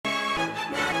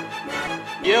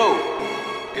Yo,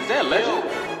 is that legend?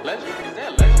 Is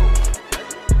that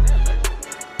legend?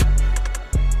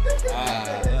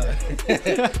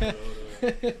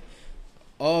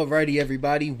 Alrighty,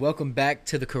 everybody. Welcome back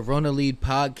to the Corona Lead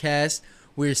podcast.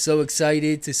 We're so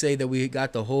excited to say that we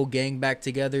got the whole gang back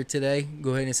together today.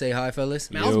 Go ahead and say hi, fellas.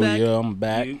 Mal's back. Yo, I'm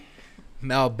back.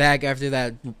 Mal back after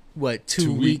that,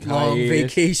 two-week long hiatus.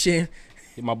 vacation.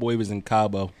 My boy was in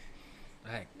Cabo.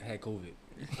 I had COVID.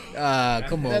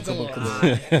 Come on, That's come a on, come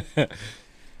lie. on.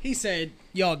 He said,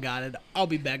 y'all got it. I'll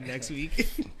be back next week.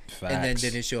 Facts. And then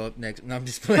didn't show up next. No, I'm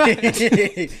just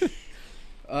playing.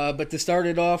 But to start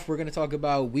it off, we're going to talk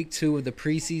about week 2 of the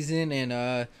preseason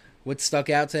and what stuck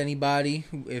out to anybody.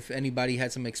 If anybody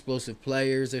had some explosive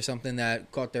players or something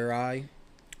that caught their eye.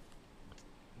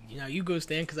 You go,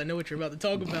 Stan, because I know what you're about to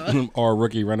talk about. Our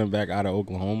rookie running back out of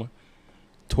Oklahoma,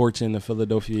 torching the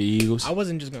Philadelphia Eagles. I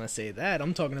wasn't just going to say that.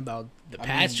 I'm talking about the I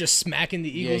Pats mean, just smacking the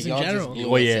Eagles y'all in just general. blew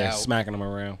Oh us yeah, out. smacking them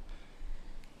around.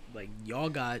 Like, y'all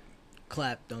got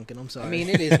clapped, Duncan. I'm sorry. I mean,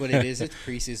 it is what it is. It's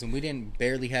preseason. We didn't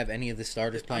barely have any of the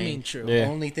starters playing. true. Yeah.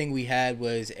 The only thing we had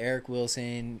was Eric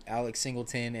Wilson, Alex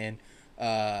Singleton, and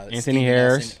Anthony Steven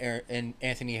Harris. Nelson, and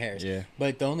Anthony Harris. Yeah.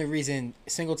 But the only reason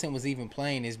Singleton was even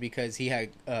playing is because he had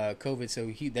COVID, so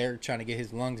they're trying to get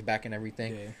his lungs back and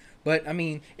everything. Yeah. But, I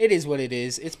mean, it is what it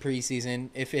is. It's preseason.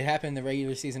 If it happened in the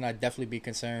regular season, I'd definitely be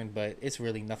concerned, but it's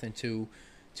really nothing too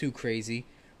crazy.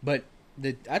 But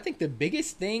I think the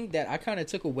biggest thing that I kind of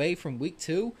took away from week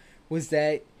 2 was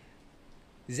that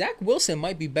Zach Wilson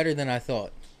might be better than I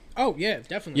thought. Oh, yeah,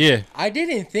 definitely. Yeah, I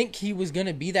didn't think he was going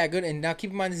to be that good. And now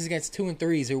keep in mind this is against 2 and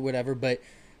 3s or whatever, but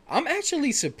I'm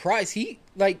actually surprised. He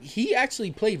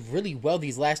actually played really well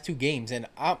these last 2 games. And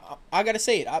I got to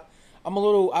say it. I'm a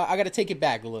little, I got to take it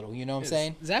back a little. You know what I'm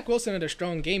saying? Zach Wilson had a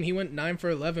strong game. He went 9 for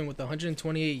 11 with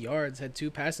 128 yards, had 2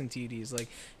 passing TDs. Like,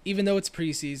 even though it's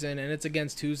preseason and it's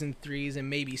against 2s and 3s and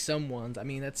maybe some 1s, I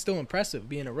mean, that's still impressive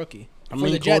being a rookie. how For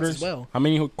many the Jets quarters? as well. How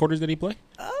many quarters did he play?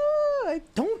 I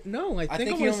don't know. I I think think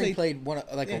I'm he gonna only say, played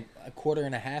a quarter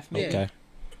and a half, maybe. Yeah. Okay,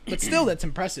 but still, that's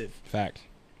impressive. fact.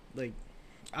 Like,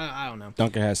 I don't know,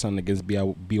 Duncan has something against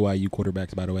BYU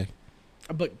quarterbacks, by the way.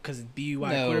 but because BYU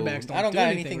No, quarterbacks don't I don't do got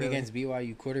anything anything really. against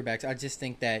BYU quarterbacks. I just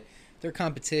think that their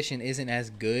competition isn't as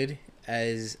good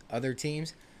as other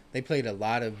teams. They played a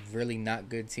lot of really not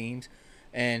good teams.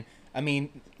 And, I mean,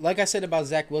 like I said about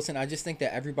Zach Wilson, I just think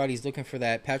that everybody's looking for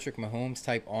that Patrick Mahomes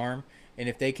type arm. And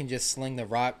if they can just sling the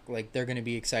rock, like, they're going to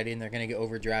be excited and they're going to get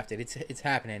overdrafted. It's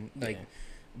happening. Like,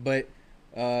 Yeah.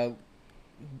 But,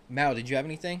 Mal, did you have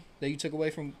anything that you took away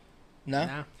from? No?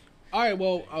 Nah. All right,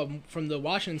 well, from the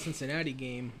Washington-Cincinnati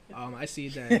game, I see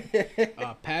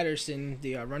that Patterson,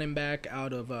 the running back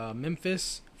out of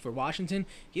Memphis for Washington,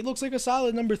 he looks like a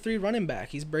solid number 3 running back.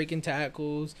 He's breaking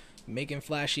tackles, making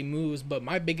flashy moves, but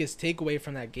my biggest takeaway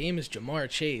from that game is Jamar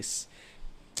Chase.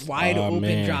 Wide open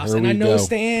man, drops. here And I we know go.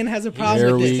 Stan has a Here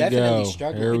problem with we this. definitely go.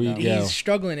 struggling, Here we though. go. He's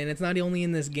struggling, and it's not only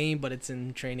in this game, but it's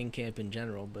in training camp in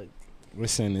general. But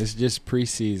Listen, it's just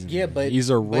preseason. Yeah, but- he's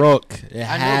a but- rook. It I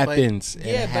know, happens. But,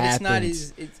 yeah, it but happens. it's not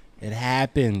as... It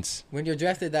happens. When you're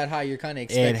drafted that high, you're kind of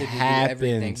expected to do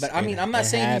everything. happens. But I mean, It I'm not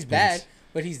saying he's bad, happens.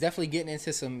 but he's definitely getting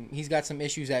into some. He's got some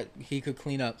issues that he could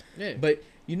clean up. yeah, But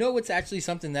you know what's actually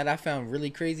something that I found really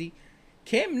crazy?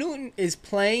 Cam Newton is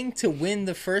playing to win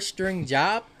the first string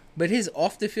job, but his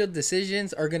off the field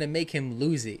decisions are gonna make him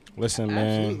lose it. Listen,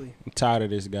 man, Absolutely. I'm tired of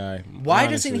this guy. Why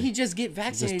honestly. doesn't he just get I'm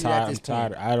vaccinated just tired. at this I'm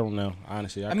tired. point? I don't know.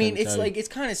 Honestly, I mean, couldn't it's tell like you. it's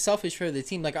kind of selfish for the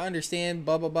team. Like I understand,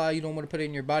 blah blah blah. You don't want to put it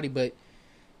in your body, but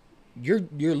you're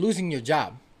losing your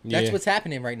job. That's Yeah. what's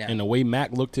happening right now. And the way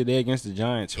Mac looked today against the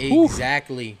Giants. whew.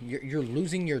 Exactly. You're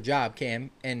losing your job, Cam,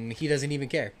 and he doesn't even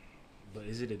care. But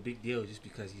is it a big deal just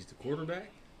because he's the quarterback?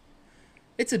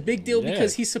 It's a big deal Yeah.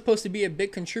 because he's supposed to be a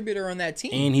big contributor on that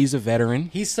team. And he's a veteran.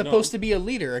 He's supposed to be a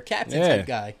leader, a captain Yeah. type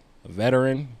guy. A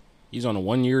veteran. He's on a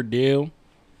 1-year deal.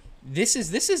 This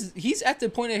is he's at the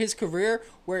point of his career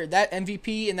where that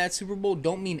MVP and that Super Bowl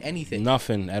don't mean anything.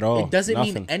 Nothing at all. It doesn't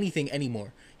Nothing. mean anything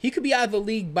anymore. He could be out of the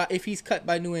league if he's cut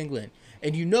by New England.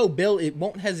 And you know Bill it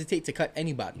won't hesitate to cut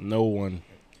anybody. No one.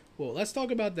 well, let's talk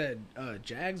about that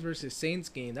Jags versus Saints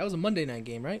game. That was a Monday night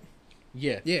game, right?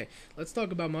 Yeah. Yeah, let's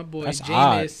talk about my boy That's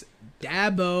Jameis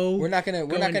Dabo. We're not gonna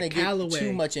going to get Callaway.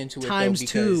 too much into it Times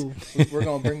though because we're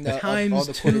gonna bring up all Times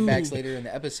the quarterbacks two. later in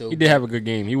the episode. He did have a good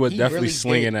game. He was He definitely really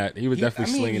slinging did. that. He was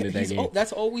definitely slinging it that game.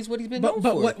 That's always what he's been known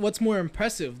But for. what's more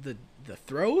impressive, the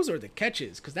throws or the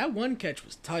catches? Because that one catch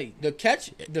was tight. The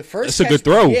catch, the first. That's a good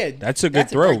throw. Yeah, That's a good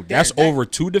throw. right there. That's That- over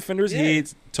 2 defenders' Yeah.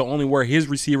 heads to only where his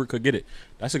receiver could get it.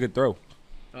 That's a good throw.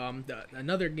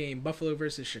 Another game, Buffalo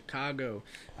versus Chicago.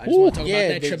 I just want to talk about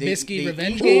that Trubisky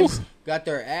revenge game. Eagles got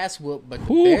their ass whooped, but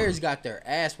the Bears got their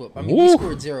ass whooped. I mean, we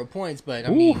scored 0 points, but I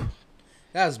mean,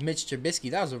 that was Mitch Trubisky.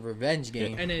 That was a revenge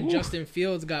game. And then Justin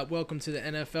Fields got welcomed to the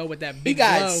NFL with that He big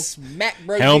got blow. smacked,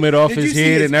 bro. Helmet off Did his you see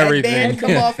head his and everything. headband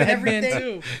come off and Headband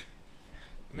everything. too.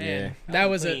 Man, that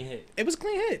was clean a hit. it was a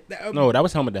clean hit. No, that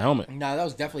was helmet to helmet. No, that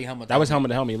was definitely helmet. That was helmet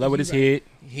to helmet. He led with his head.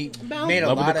 He made a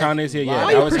Love with lot the crown of his head. Yeah, lot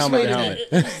that of was helmet to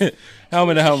persuading. helmet.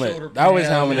 Helmet to helmet. That was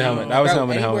helmet to helmet. That was Bro,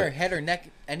 helmet to anywhere helmet. head or neck,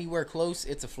 anywhere close,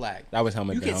 it's a flag. That was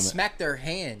helmet You to can helmet. smack their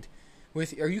hand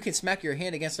with, or you can smack your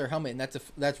hand against their helmet, and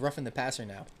that's roughing the passer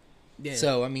now. Yeah.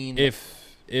 So I mean,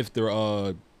 If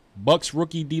the Bucks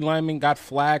rookie D lineman got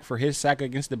flagged for his sack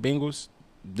against the Bengals,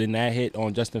 then that hit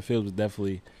on Justin Fields was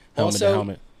definitely helmet to Also,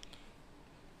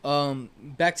 helmet.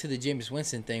 back to the James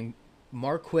Winston thing,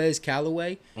 Marquez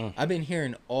Callaway. I've been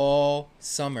hearing all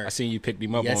summer. I seen you picked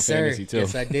him up on Yes, sir. fantasy too.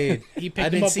 Yes, I did. He picked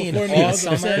I've him been up seeing before me. I all was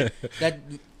summer upset. that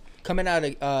coming out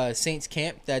of Saints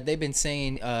camp that they've been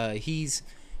saying he's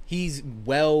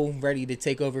well ready to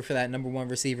take over for that number one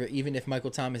receiver, even if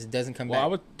Michael Thomas doesn't come Well, back. I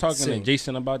was talking to soon.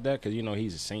 Jason about that because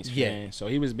he's a Saints Yeah. fan. So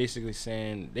he was basically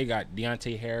saying they got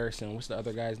Deontay Harris and what's the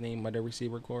other guy's name by their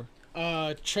receiver core?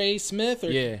 Trey Smith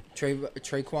or Yeah.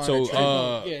 Traquan. So or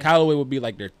Trayvon. yeah. Callaway would be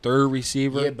like their third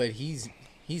receiver. Yeah, but he's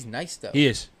nice though. He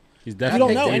is. He's You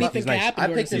definitely. don't know. picked him Anything up. can He's happen. I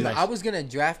during picked the him. season. I was gonna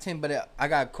draft him, but I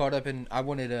got caught up in. I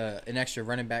wanted an extra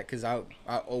running back because I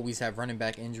always have running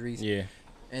back injuries. Yeah.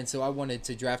 And so I wanted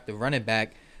to draft the running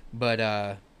back, but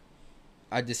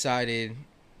I decided.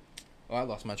 Oh, I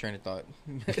lost my train of thought.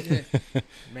 Man.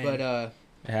 But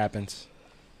It happens.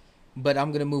 but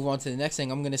I'm gonna move on to the next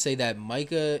thing. I'm gonna say that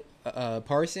Micah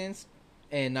Parsons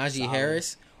and Najee Solid.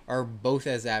 Harris are both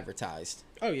as advertised.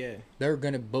 Oh yeah, They're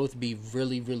gonna both be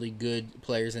really, really good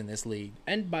players in this league.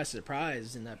 and by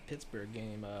surprise in that Pittsburgh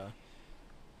game,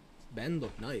 Ben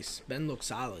looked nice. Ben looked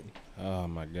solid, Oh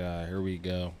my God! Here we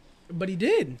go. but he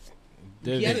did.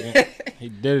 Did He it had against, he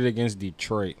did it against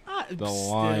Detroit. The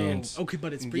Lions. Okay,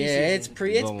 but it's preseason. Yeah, it's The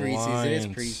preseason. It's Lions.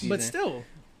 preseason. But still,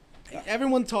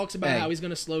 everyone talks about Hey. how he's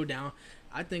gonna slow down.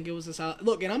 I think it was a solid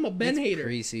look, and I'm a Ben It's hater.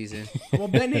 Preseason. I'm a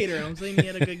Ben hater. I'm saying he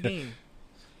had a good game.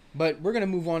 But we're gonna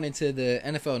move on into the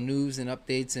NFL news and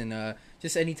updates and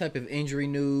just any type of injury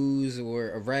news or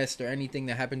arrest or anything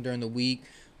that happened during the week.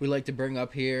 We like to bring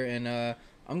up here, and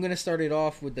I'm gonna start it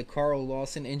off with the Carl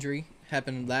Lawson injury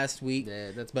happened last week.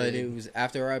 Yeah, that's But it was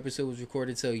after our episode was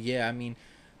recorded, so yeah, I mean,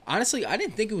 honestly, I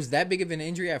didn't think it was that big of an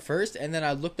injury at first, and then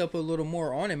I looked up a little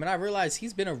more on him, and I realized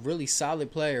he's been a really solid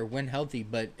player when healthy,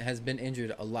 but has been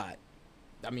injured a lot.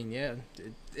 I mean, yeah,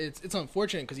 it's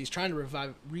unfortunate because he's trying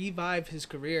to revive his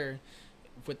career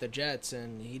with the Jets,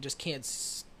 and he just can't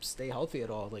stay healthy at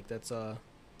all. Like that's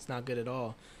it's not good at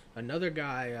all. Another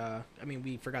guy, I mean,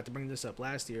 we forgot to bring this up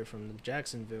last year from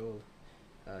Jacksonville,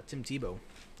 Tim Tebow.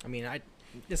 I mean,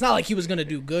 it's not like he was gonna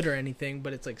do good or anything,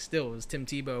 but it's like still it was Tim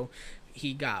Tebow.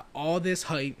 He got all this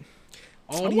hype.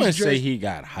 I wouldn't say he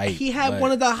got hype. He had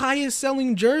one of the highest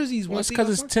selling jerseys. Well, once it's he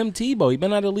because got it's Tim Tebow. He's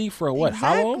been out of the league for what?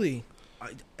 How long? Exactly.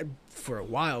 For a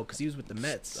while, because he was with the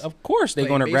Mets. Of course they're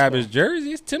Playing going to grab his baseball.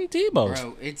 jersey. It's Tim Tebow.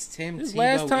 Bro, it's Tim His Tebow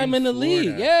last time in the league.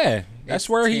 Florida. Yeah, that's It's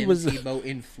where he Tim was. Tebow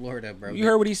in Florida, bro. You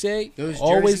heard what he said? Those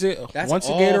Always, jerseys, that's once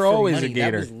a all Gator, for always money. a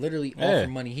Gator. That was literally all Yeah. for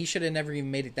money. He should have never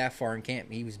even made it that far in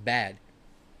camp. He was bad.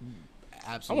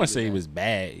 I Absolutely. want to say he bad. was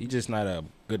bad. He's just not a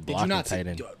good Did you blocking not see? tight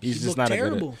end. He He's just looked not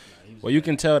terrible. a good. Well, you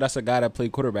can tell that's a guy that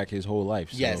played quarterback his whole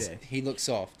life. So. Yes, Yeah. he looked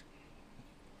soft.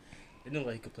 It looked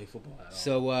like he could play football at all.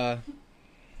 So,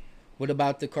 what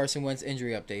about the Carson Wentz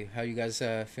injury update? How you guys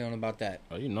feeling about that?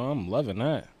 Oh, I'm loving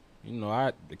that.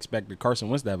 I expected Carson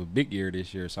Wentz to have a big year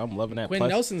this year, so I'm loving that. Quinn Plus,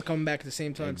 Nelson's coming back at the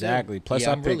same time. exactly. Plus, yeah,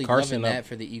 I I'm picked really Carson loving up. that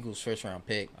for the Eagles' first round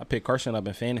pick. I picked Carson up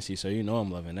in fantasy, so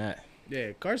I'm loving that. Too.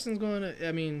 Yeah, Carson's going to.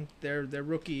 I mean, their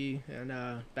rookie and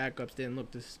backups didn't look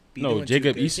to be No, doing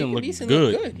Jacob too good. Eason looked Eason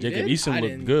good. looked good. He Jacob did? Eason I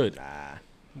looked didn't-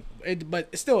 good.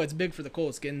 But still, it's big for the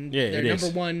Colts getting Yeah, their it number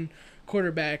is. one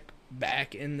quarterback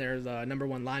back and their number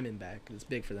one lineman back. It's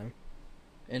big for them.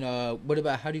 And what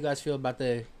about how do you guys feel about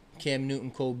the Cam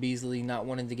Newton, Cole Beasley not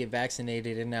wanting to get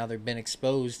vaccinated, and now they've been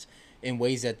exposed in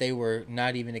ways that they were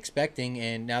not even expecting,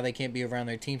 and now they can't be around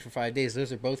their team for 5 days.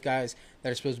 Those are both guys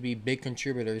that are supposed to be big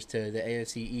contributors to the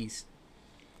AFC East.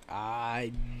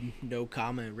 No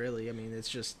comment really. I mean, it's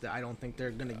just I don't think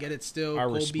they're gonna get it still. I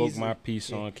Cole spoke Beasley- my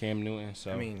piece on Cam Newton.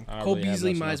 So I mean, I Cole really have Beasley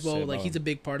nothing might else as to say well. Like about he's a him.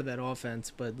 big part of that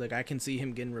offense, but like I can see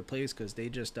him getting replaced because they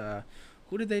just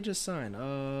who did they just sign?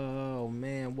 Oh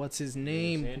man, what's his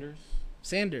name? Sanders?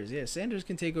 Sanders. Yeah, Sanders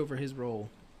can take over his role.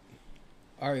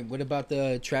 All right, what about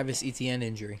the Travis Etienne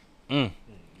injury?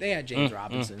 They had James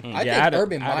Robinson. I Yeah, think I don't-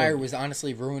 Urban I don't- Meyer was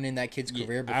honestly ruining that kid's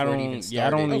career before it even started. I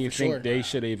don't Oh, even for think sure. they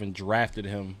should have even drafted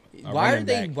him. a Why are running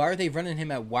they? back. Why are they running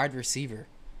him at wide receiver?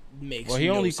 Makes Well, he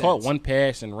no only sense. caught one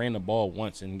pass and ran the ball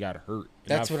once and got hurt. And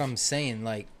That's I- what I'm saying.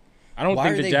 Like, I don't why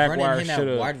think are the they Jaguars running him should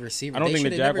at have. wide receiver? I don't They think the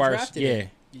should have never Jaguars. drafted Yeah, him.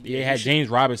 they had James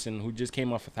Robinson who just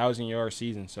came off a 1,000-yard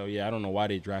season. So yeah, I don't know why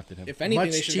they drafted him. If anything,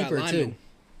 Much they should have cheaper, got too. linemen.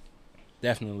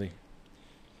 Definitely.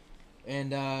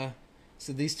 And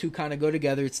so these two kind of go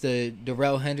together. It's the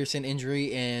Darrell Henderson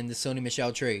injury and the Sony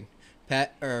Michel trade.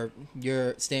 Pat, or you're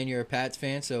a Pats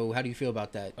fan, so how do you feel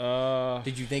about that?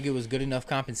 Did you think it was good enough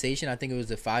compensation? I think it was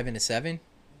a 5 and a 7,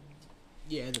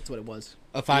 Yeah, that's what it was.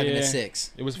 a 5 and a Yeah.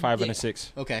 6. It was 5 and Yeah. a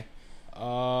 6. Okay,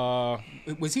 Uh,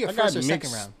 was he a I first got or second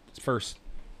mixed- round? First.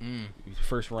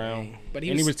 First round. But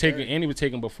And he was taking third. and he was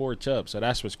taken before Chubb, so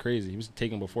that's what's crazy. He was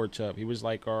taken before Chubb. He was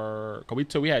like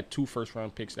we had 2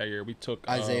 first-round picks that year. We took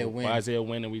Isaiah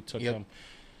Wynn. and we took Yep. him.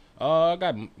 I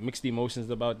got mixed emotions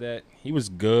about that. He was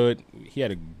good. He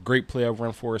had a great playoff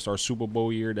run for us our Super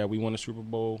Bowl year that we won the Super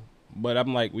Bowl. But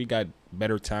I'm like, we got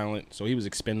better talent, so he was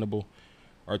expendable.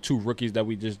 Our 2 rookies that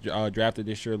we just drafted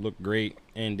this year looked great,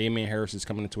 and Damian Harris is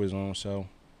coming into his own, so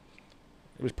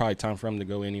it was probably time for him to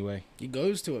go anyway. He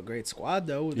goes to a great squad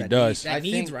though. He does. That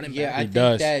needs running Yeah, back. I He think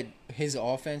does. that his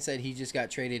offense that he just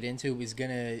got traded into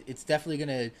it's definitely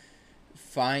gonna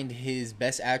find his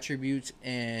best attributes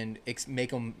and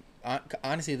make him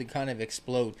honestly to kind of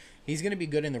explode. He's gonna be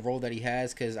good in the role that he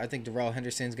has because I think Darrell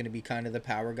Henderson's gonna be kind of the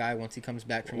power guy once he comes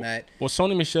back from that. Well,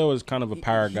 Sony Michel is kind of a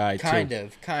power guy too. Kind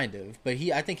of, but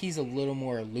I think he's a little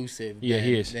more elusive. Yeah, than,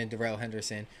 he is. than Darrell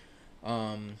Henderson.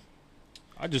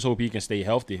 I just hope he can stay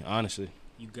healthy, honestly.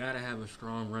 You gotta have a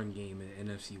strong run game in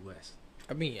the NFC West.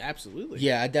 I mean, absolutely.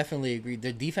 Yeah, I definitely agree.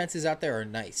 The defenses out there are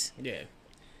nice. Yeah.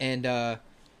 And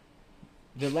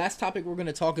the last topic we're going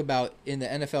to talk about in the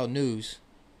NFL news.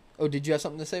 Oh, did you have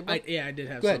something to say, bro? I did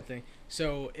have Go ahead. something.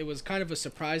 So it was kind of a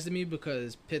surprise to me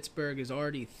because Pittsburgh is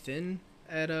already thin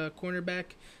at a cornerback.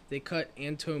 They cut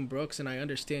Antone Brooks, and I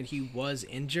understand he was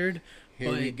injured.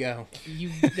 Here we go.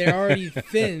 They're already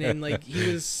thin, and like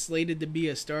he was slated to be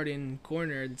a starting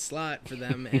corner and slot for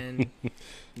them, and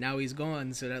now he's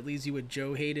gone. So that leaves you with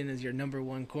Joe Hayden as your number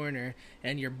 1 corner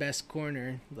and your best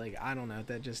corner. Like I don't know,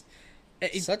 that just.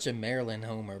 Such a Maryland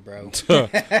homer, bro. Oh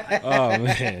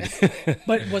man,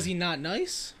 But was he not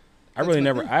nice? I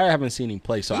haven't seen him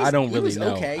play, so I don't He really was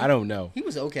know. okay. I don't know. He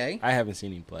was okay. I haven't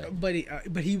seen him play.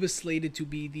 But he was slated to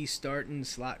be the starting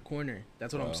slot corner.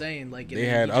 That's what I'm saying. Like They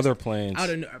had other plans. Out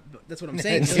of that's what I'm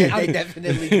saying. they Out of-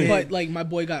 definitely did. But like my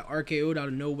boy got RKO'd out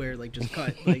of nowhere, like just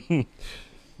cut. Like,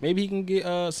 Maybe he can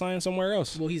get signed somewhere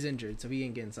else. well, he's injured, so he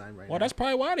ain't getting signed right Well, now. that's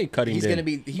probably why they cut him. he's then. going to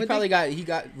be. He But probably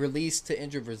got released to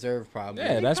injured reserve, probably.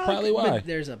 Yeah, that's probably But why.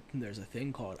 there's a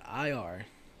thing called IR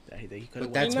that he could But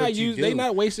have. that's They what not you use- do. they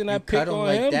not wasting You that pick cut him on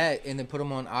like him. that and then put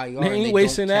him on IR. They and ain't don't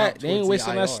wasting count that. They ain't towards the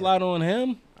wasting that IR. slot on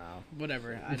him.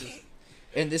 Whatever. I just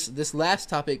And this last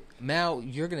topic, Mal,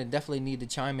 you're gonna definitely need to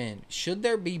chime in. Should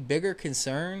there be bigger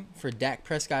concern for Dak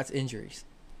Prescott's injuries?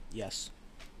 yes.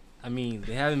 I mean,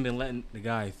 they haven't been letting the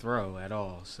guy throw at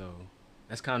all, so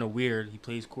that's kind of weird. He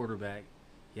plays quarterback.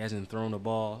 He hasn't thrown the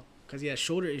ball. Because he has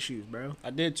shoulder issues, bro. I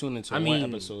did tune into I one mean,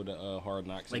 episode of Hard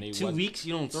Knocks. Like and 2 weeks,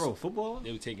 you don't throw a football?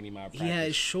 They were taking him out of He practice.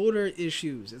 has shoulder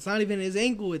issues. It's not even his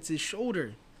ankle; it's his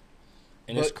shoulder.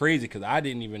 And it's But- crazy because I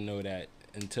didn't even know that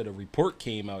until the report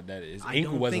came out that his I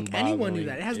ankle don't wasn't think anyone knew bothering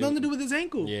that. It has him. nothing to do with his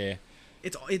ankle. Yeah.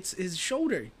 It's his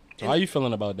shoulder. So how you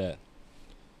feeling about that?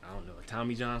 I don't know.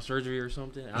 Tommy John surgery or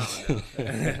something? I don't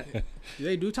know. Do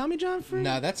they do Tommy John for?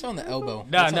 No, that's on the elbow. Nah,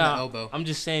 That's on the nah. elbow. I'm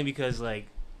just saying because, like,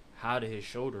 how did his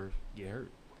shoulder get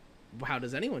hurt? How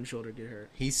does anyone's shoulder get hurt?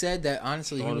 He said that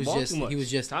honestly Throwing the ball too much. he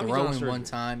was just Tommy John throwing one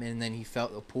surgery. time and then he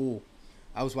felt a pull.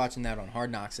 I was watching that on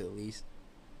Hard Knocks at least.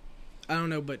 I don't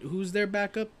know, but who's their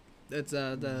backup? That's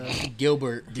the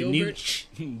Gilbert. Gilbert.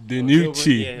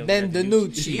 Danucci. Yeah, Ben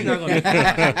DiNucci. He's not gonna.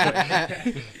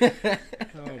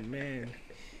 Oh man.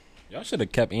 Y'all should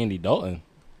have kept Andy Dalton.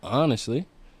 Honestly,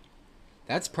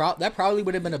 That probably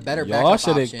would have been a better y'all backup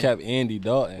should have option. kept Andy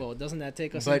Dalton. Well, doesn't that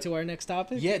take us But- into our next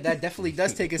topic? Yeah, that definitely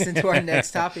does take us into our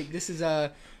next topic. This is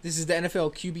the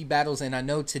NFL QB battles, and I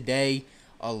know today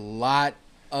a lot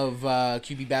of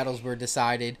QB battles were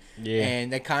decided, Yeah.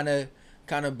 and that kind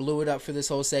of blew it up for this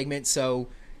whole segment. So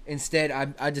instead,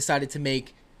 I decided to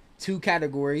make 2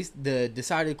 categories: the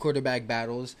decided quarterback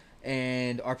battles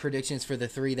and our predictions for the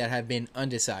 3 that have been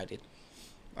undecided.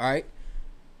 All right,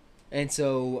 and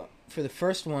so for the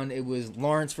first one, it was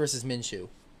Lawrence versus Minshew.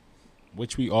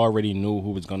 Which we already knew who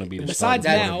was going to be the Besides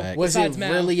starting now, quarterback. Was Besides it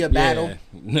Mal. really a battle?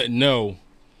 Yeah.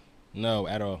 No,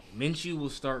 at all. Minshew will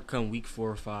start come week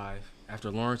 4 or 5 after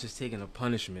Lawrence has taken a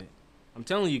punishment. I'm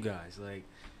telling you guys, like,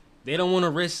 they don't want to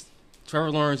risk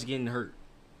Trevor Lawrence getting hurt.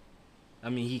 I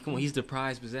mean, he's the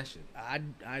prized possession.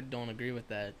 I don't agree with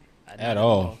that At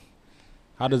all.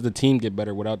 How does the team get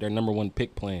better without their number one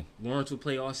pick playing? Lawrence will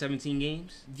play all 17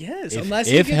 games. Yes, If, unless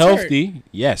he if gets healthy, hurt.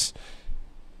 yes.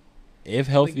 If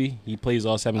healthy, he plays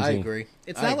all 17. I agree.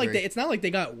 It's I not like agree. it's not like they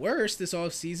got worse this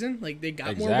offseason. Like they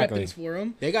got more Exactly. weapons for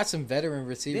him. They got some veteran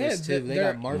receivers Yeah, too. They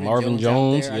they're- got Marvin Jones,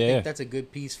 Jones out there. I yeah. think that's a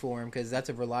good piece for him because that's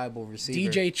a reliable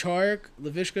receiver. DJ Chark,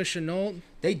 Laviska Shenault,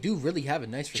 They do really have a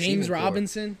nice receiving James core.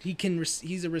 Robinson.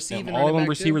 He's a receiving And all running them back,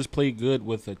 receivers play good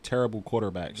with a terrible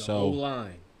quarterback. The So whole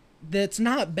line. too. That's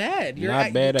not bad.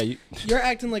 not bad. You're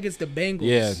acting like it's the Bengals.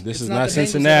 Yeah, It's this is the not Bengals at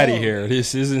Cincinnati all. here.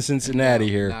 This isn't Cincinnati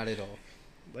No, here. Not at all.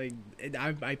 Like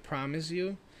I promise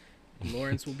you,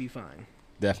 Lawrence will be fine.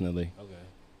 Definitely.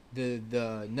 Okay.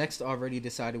 The next already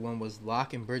decided one was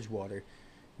Locke and Bridgewater.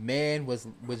 Man, was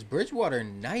Bridgewater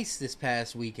nice this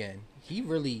past weekend? He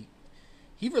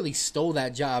really stole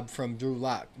that job from Drew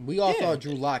Lock. We all Yeah. thought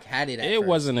Drew Lock had it. At It first.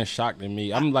 wasn't a shock to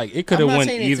me. I'm like, it could have not went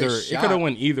saying it's a either. It shock, could have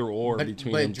went either or but,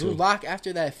 between but them Drew two. Lock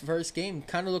after that first game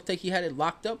kind of looked like he had it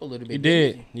locked up a little bit. He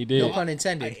didn't did. He did. No pun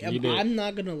intended. You did. I'm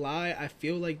not gonna lie. I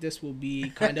feel like this will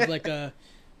be kind of like a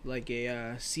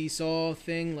seesaw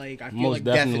thing. Like I feel Most like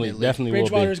definitely definitely. will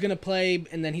Bridgewater's be. gonna play,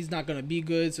 and then he's not gonna be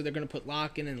good, so they're gonna put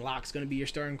Locke in, and Locke's gonna be your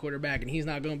starting quarterback, and he's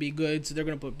not gonna be good, so they're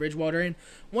gonna put Bridgewater in.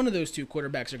 One of those two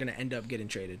quarterbacks are gonna end up getting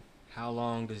traded. How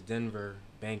long does Denver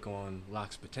bank on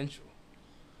Locke's potential?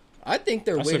 I think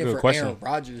they're That's a waiting good for question. Aaron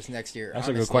Rodgers next year. That's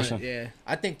a good honestly. question. Yeah,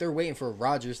 I think they're waiting for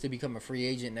Rodgers to become a free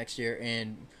agent next year,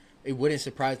 and it wouldn't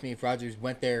surprise me if Rodgers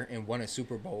went there and won a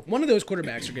Super Bowl. one of those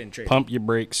quarterbacks are getting traded. Pump your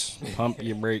brakes. Pump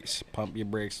your brakes. Pump your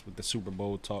brakes with the Super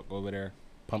Bowl talk over there.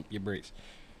 Pump your brakes.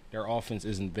 Their offense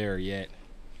isn't there yet.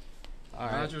 All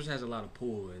right. Rodgers has a lot of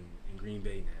pull in Green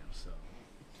Bay now, so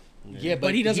Yeah, but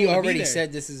But he he doesn't wanna be already there.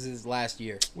 said this is his last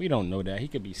year. We don't know that. He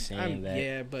could be saying that.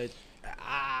 Yeah, but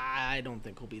I don't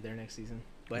think he'll be there next season.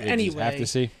 But We'll just have anyway, to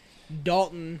see.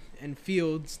 Dalton and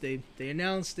Fields, they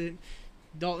announced it.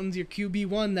 Dalton's your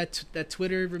QB1. That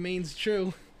Twitter remains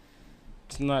true.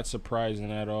 It's not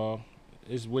surprising at all.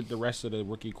 It's with the rest of the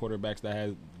rookie quarterbacks that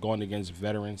have gone against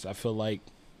veterans. I feel like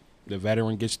the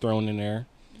veteran gets thrown in there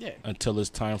Yeah. until it's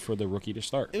time for the rookie to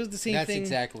start. It was the same That's thing.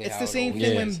 exactly It's how the it same always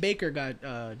thing when is. Baker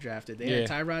got drafted. They Yeah. had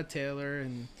Tyrod Taylor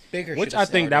and Baker, Which shoulda I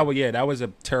think started. that was a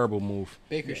terrible move.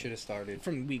 Baker Yeah. should have started.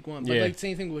 from week one. But Yeah. like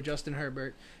same thing with Justin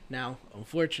Herbert. Now,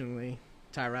 unfortunately,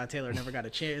 Tyrod Taylor never got a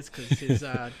chance because his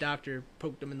doctor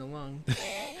poked him in the lung.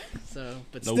 So,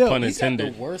 but No still, pun He's got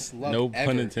intended. the worst luck No ever,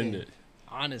 pun too. intended.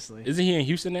 honestly, Isn't he in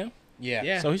Houston now? Yeah.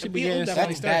 yeah. So he should be He'll getting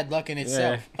definitely That's start. bad luck in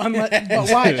itself.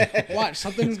 But watch,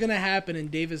 something's gonna happen, and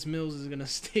Davis Mills is gonna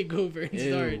take over and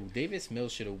start Ew, Davis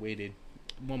Mills should have waited,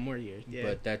 one more year. Yeah.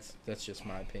 but that's just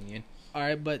my opinion. All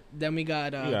right, but then we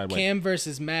got gotta wait. Cam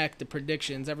versus Mac. The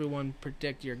predictions. Everyone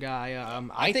predict your guy.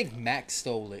 I think Max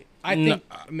stole it. I No, think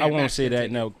I Mac won't say should that.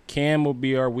 take it. No, Cam will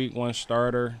be our week one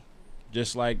starter,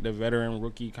 just like the veteran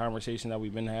rookie conversation that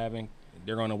we've been having.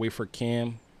 They're going to wait for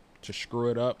Cam to screw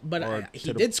it up. But or he to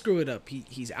the- did screw it up.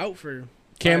 He's out for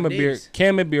Cam 5 would be days.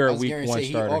 our I was week gonna one say,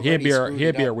 he starter. already screwed He'll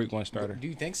it be our up. week one starter. Do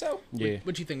you think so? Yeah.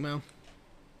 What you think, Mel?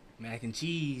 mac and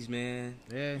cheese, man.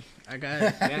 Yeah, I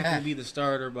got Mac will be the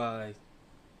starter by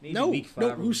maybe no. week 5 No,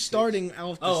 or who's week 6. starting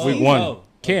out the Oh, Week season? one. oh.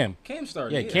 Cam. Cam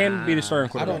started. Yeah, Cam would be the starting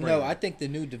I quarterback. don't know. I think the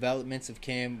new developments of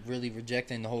Cam really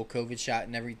rejecting the whole COVID shot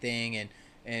and everything,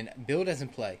 and Bill doesn't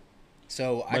play.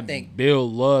 So I But think, Bill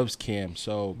loves Cam,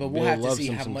 so but we'll Bill have to loves see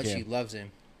him how some much Cam. he loves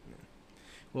him.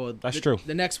 Well, That's true.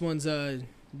 The next one's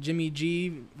Jimmy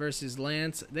G versus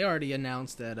Lance. They already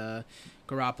announced that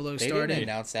Garoppolo They started. didn't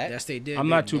announce that. Yes, they did. I'm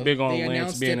not too They big on Lance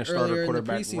announced being it a starter earlier in the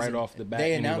quarterback right preseason. off the bat.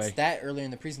 They anyway. announced that earlier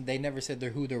in the preseason. They never said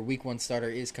who their week one starter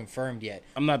is confirmed yet.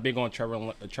 I'm not big on Trevor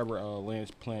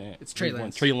Lance playing. It's Trey week one.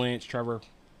 Lance. Trey Lance, Trevor,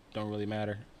 don't really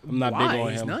matter. I'm not Why? big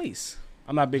on He's him. nice.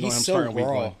 I'm not big on He's him so starting week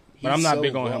raw. one. But He's I'm not so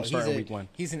big on raw. him starting He's a- week one.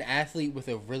 He's an athlete with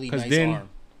a really 'Cause nice then- arm.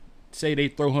 Say they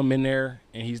throw him in there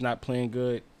and he's not playing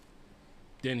good,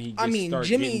 then he just I mean, starts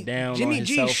Jimmy getting down Jimmy on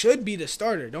G himself. should be the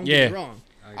starter. Don't Yeah. get me wrong.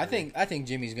 I think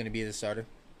Jimmy's going to be the starter.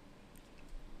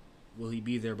 Will he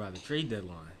be there by the trade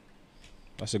deadline?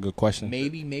 That's a good question.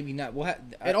 Maybe, maybe not. Well,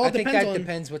 It all I think depends that on-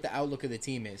 depends what the outlook of the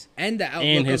team is. And the outlook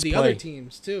And of his the play. other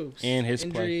teams too. And his play.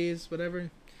 injuries,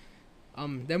 whatever.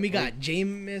 Then we got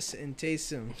Jameis and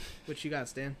Taysom. What you got,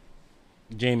 Stan?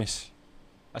 Jameis.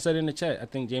 I said in the chat, I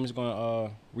think James is going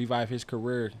to revive his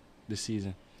career this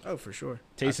season. Oh, for sure.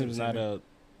 Taysom's not a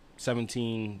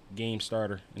 17-game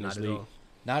starter in Not this at league. all.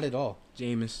 Not at all.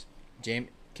 Jameis.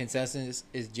 Consensus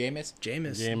is Jameis.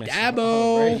 Jameis. Jameis.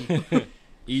 Dabo. Alrighty.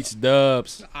 Eats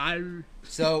dubs.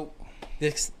 So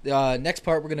this next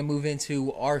part, we're gonna move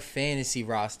into our fantasy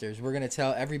rosters. We're gonna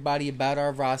tell everybody about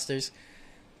our rosters.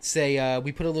 Say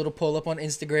we put a little poll up on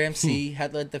Instagram. See,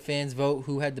 had let the fans vote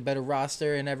who had the better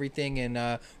roster and everything, and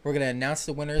we're gonna announce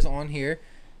the winners on here.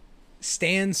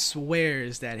 Stan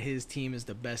swears that his team is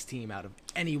the best team out of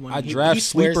anyone. I he- draft He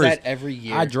swears sleepers that every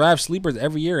year. I draft sleepers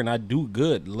every year, and I do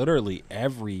good, literally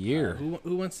every year.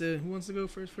 Who wants to go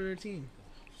first for their team?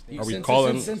 Are we Since-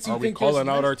 calling? since you Are we think yours is calling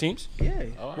out best? our teams? Yeah.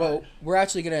 Well, we're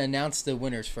actually going to announce the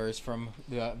winners first from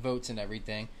the votes and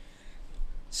everything.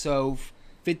 So,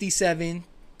 57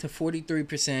 to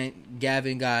 43%,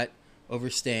 Gavin got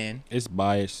over Stan. It's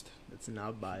biased. That's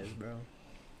not biased, bro.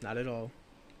 Not at all.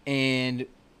 And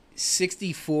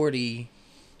 60-40,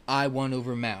 I won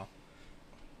over Mal.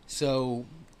 So,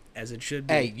 As it should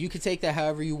be. hey, you can take that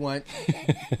however you want,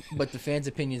 but the fans'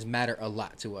 opinions matter a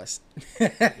lot to us.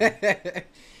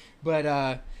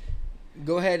 But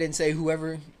go ahead and say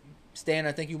whoever, Stan,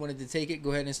 I think you wanted to take it.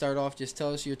 Go ahead and start off. Just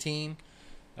tell us your team.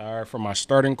 All right, for my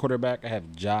starting quarterback, I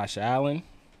have Josh Allen.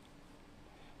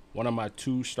 One of my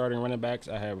two starting running backs,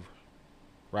 I have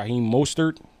Raheem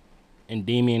Mostert and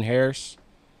Damian Harris.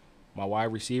 My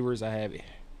wide receivers, I have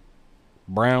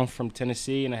Brown from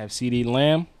Tennessee, and I have CeeDee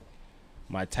Lamb.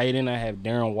 My tight end, I have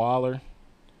Darren Waller.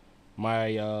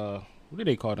 My, what do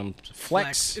they call them?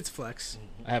 Flex. It's flex.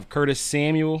 I have Curtis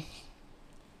Samuel.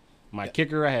 My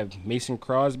kicker, I have Mason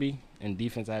Crosby. And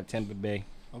defense, I have Tampa Bay.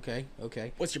 Okay.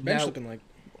 What's your bench Now- looking like?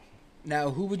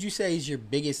 Now, who would you say is your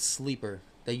biggest sleeper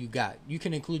that you got? You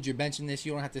can include your bench in this.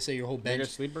 You don't have to say your whole bench.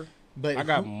 Biggest sleeper? But I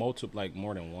got more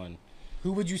than one.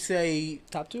 who would you say?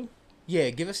 Top two?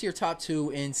 Yeah, give us your top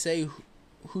two and say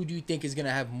who do you think is going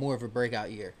to have more of a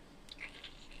breakout year?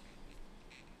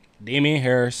 Damian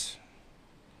Harris.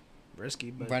 Risky,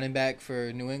 but Running back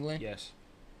for New England. Yes.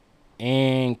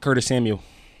 And Curtis Samuel.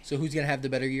 So who's going to have the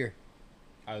better year?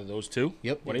 Out of those two?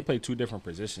 Yep. Well, they play two different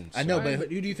positions. I know, Fine, but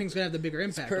but who do you think's gonna have the bigger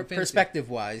impact? on fantasy? Perspective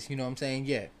wise, you know what I'm saying?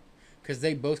 Yeah. Because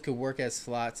they both could work as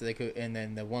slots, they could, and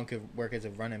then the one could work as a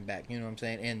running back. You know what I'm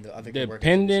saying? And the other could work.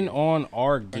 Depending on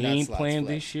our not game slots, plan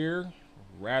flex. this year,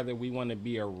 rather we want to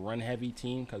be a run-heavy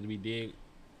team because we did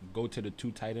go to the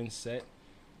two tight end set.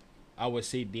 I would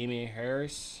say Damian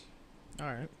Harris. All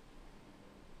right.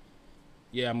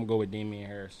 Yeah, I'm going to go with Damian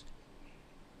Harris.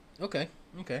 Okay.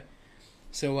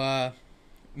 So,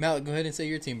 Malik, go ahead and say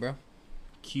your team, bro.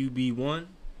 QB1,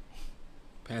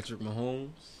 Patrick Mahomes.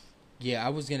 Yeah, I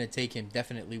was gonna take him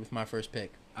definitely with my first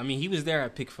pick, I mean, he was there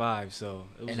at pick 5, so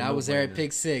it was and a I was there at no-brainer.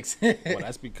 pick 6. Well,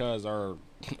 that's because our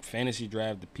fantasy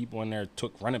draft, the people in there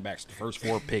took running backs the first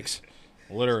 4 picks.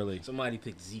 Literally. Somebody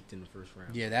picked Zeke in the first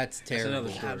round. Yeah, that's terrible.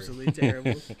 another story. Absolutely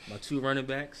terrible. My 2 running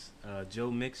backs, Joe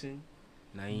Mixon,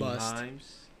 Naeem Bust.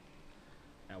 Himes.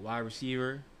 At wide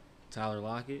receiver, Tyler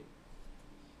Lockett,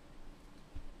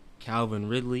 Calvin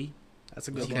Ridley. That's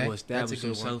a He's good Okay. going one. to establish That's a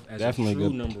good one. himself as Definitely a true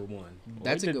good. number 1.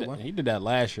 That's He a did good that- one. He did that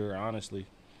last year, honestly.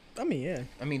 I mean, yeah.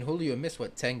 I mean, Julio missed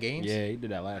what 10 games? Yeah, he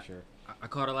did that last year. I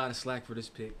caught a lot of slack for this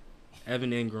pick.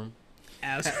 Evan Ingram.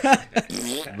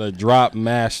 The drop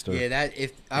master. Yeah, that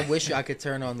if I wish I could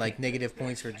turn on like negative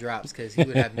points for drops because he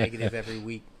would have negative every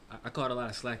week. I caught a lot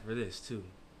of slack for this, too.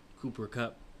 Cooper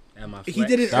Cup at my flex. He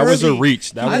did it That was a early.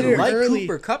 reach. That He was I did a it reach. like early.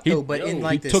 Cooper Cup He- though, but in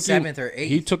like the 7th or 8th.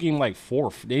 He took him like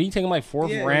 4th. Did he take him like 4th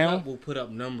Yeah, round? Cup will put up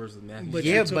numbers with Matthew. But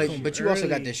yeah, you took him but you also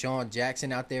got early. Deshaun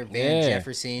Jackson out there, Van Yeah.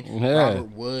 Jefferson, Yeah.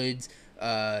 Robert Woods.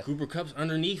 Cooper Cup's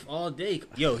underneath all day.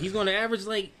 Yo, he's going to average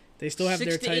like They still have 6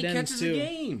 their to tight 8 ends catches a too.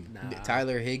 game. Nah.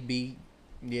 Tyler Higbee.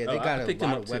 Yeah, they Oh, got I a picked him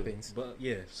lot up of too. weapons. But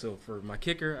yeah, so for my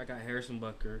kicker, I got Harrison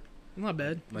Butker. Not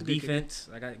bad. My He's a good kicker. defense,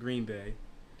 I got Green Bay.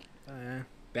 Yeah.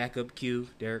 Backup Q,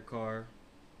 Derek Carr.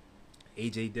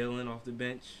 AJ Dillon off the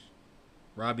bench.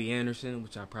 Robbie Anderson,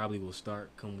 which I probably will start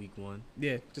come week 1.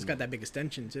 Yeah, just got that big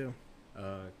extension too.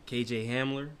 KJ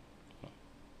Hamler,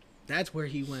 That's where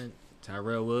he went.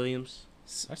 Tyrell Williams,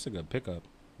 That's a good pickup.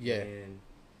 Yeah. and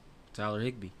Tyler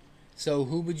Higbee. So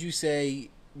who would you say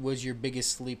was your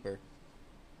biggest sleeper?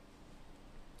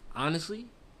 Honestly,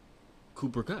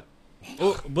 Cooper Cup.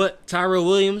 Oh, but Tyrell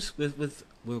Williams with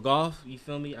golf, you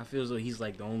feel me? I feel as though he's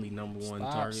like the only number 1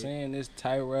 Stop target. saying this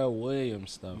Tyrell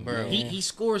Williams stuff, Bro. man. He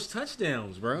scores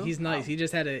touchdowns, bro. He's nice. He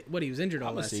just had he was injured all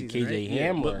I'ma last say season, KJ right? Yeah,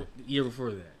 Hamler. but the year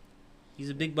before that. He's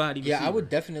a big body Yeah, I receiver. would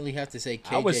definitely have to say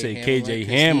KJ. I would say Hamler, KJ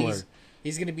 'cause Hamler.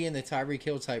 He's going to be in the Tyreek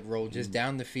Hill type role, just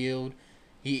down the field.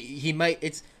 He might.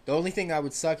 It's the only thing I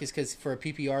would suck is because for a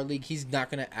PPR league, he's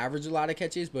not going to average a lot of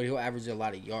catches, but he'll average a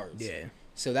lot of yards. Yeah.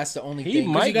 So that's the only He thing.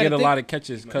 might you gotta get a think- lot of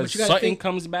catches But because you gotta Sutton think-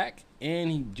 comes back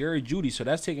and Jerry Judy, so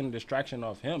that's taking a distraction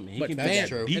off him. He But can That's Fant,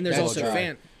 true. beat and there's That's also true.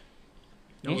 Fant.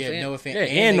 Noah Yeah, Fant. Noah Fant. Yeah,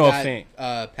 and they Noah got,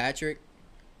 Fant. Patrick.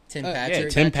 Tim Yeah, Patrick. Yeah,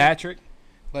 Tim Patrick.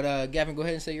 But Gavin, go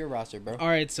ahead and say your roster, bro. All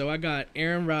right, so I got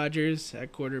Aaron Rodgers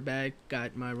at quarterback.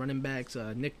 Got my running backs,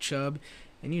 Nick Chubb,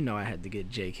 and you know I had to get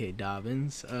J.K.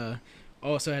 Dobbins.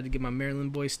 Also had to get my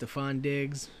Maryland boy Stephon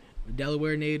Diggs,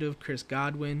 Delaware native Chris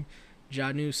Godwin,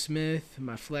 Jonnu Smith.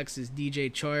 My flex is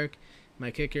DJ Chark. My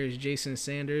kicker is Jason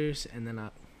Sanders, and then I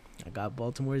got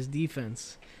Baltimore's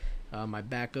defense. My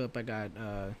backup, I got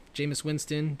Jameis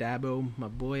Winston, Dabo, my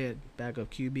boy at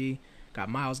backup QB. Got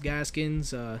Myles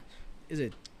Gaskins. Is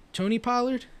it Tony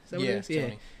Pollard? Is that what it is?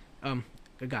 Tony. Yeah.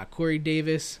 I got Corey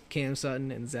Davis, Cam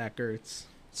Sutton, and Zach Ertz.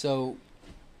 So,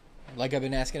 like I've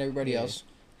been asking everybody Yeah. else,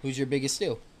 who's your biggest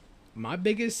steal? My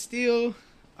biggest steal,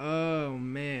 oh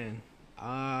man,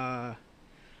 I'd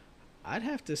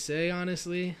have to say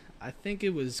honestly, I think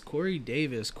it was Corey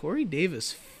Davis. Corey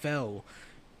Davis fell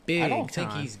big I don't time.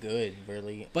 think he's good,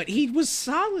 really. But he was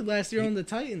solid last year on the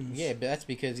Titans. Yeah, but that's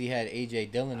because he had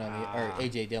AJ Dillon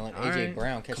alright.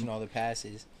 Brown catching all the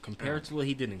passes. Compared to what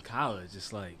he did in college,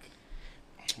 it's like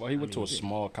Well, he went to a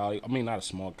small college. I mean, not a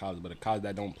small college, but a college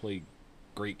that don't play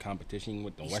great competition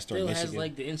with the he Western still Michigan. has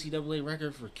like the NCAA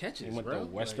record for catches, He went bro. to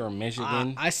Western Like,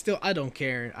 Michigan. I don't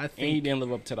care. I and he think didn't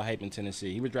live up to the hype in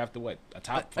Tennessee. He was drafted, what, a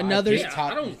top five? another- pick? Yeah,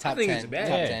 Top, I don't- I top think 10. it's bad.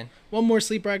 Top Yeah. 10. one more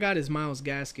sleeper I got is Myles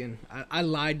Gaskin. I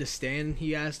lied to Stan.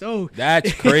 He asked,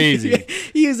 That's crazy.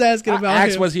 he was asking about I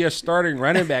asked, him was he a starting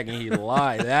running back, and he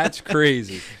lied. That's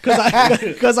crazy.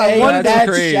 because I Hey, wanted that's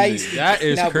to. crazy. shiesty. That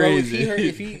is now,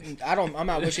 crazy. Bro, I'm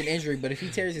not wishing injury, but if he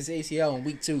tears his ACL in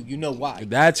week 2, you know why.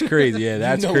 That's crazy. Yeah,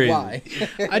 that's you know crazy. why.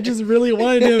 I just really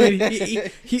wanted him. And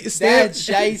Stan, That's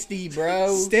shiesty,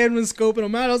 bro. Stan was scoping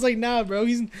him out. I was like, nah, bro.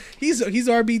 He's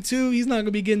RB2. He's not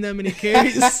gonna be getting that many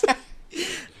carries.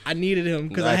 I needed him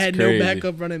because I That's had crazy. no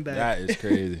backup running back. That is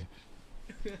crazy.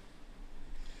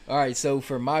 All right, so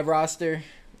for my roster,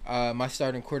 my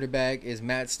starting quarterback is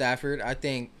Matt Stafford. I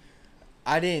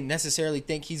didn't necessarily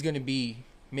think he's going to be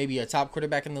maybe a top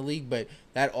quarterback in the league, but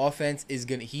that offense he's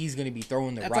going to be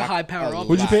throwing the That's rock. a high-power offense.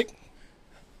 Who'd you lot. pick?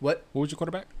 What? Who was your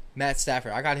quarterback? Matt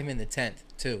Stafford. I got him in the 10th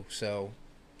too. So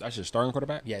That's your starting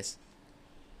quarterback? yes,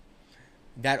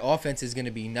 that offense is going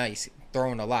to be nice,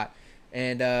 throwing a lot.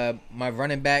 And my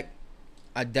running back,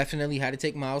 I definitely had to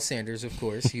take Miles Sanders, of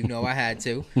course. You know I had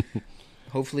to.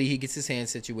 Hopefully he gets his hands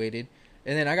situated.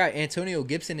 And then I got Antonio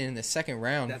Gibson in the second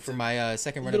round That's for a my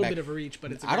second A running little back. bit of a reach,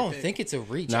 but it's. I don't think it's a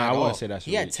reach. Nah, at I wouldn't all. say that's a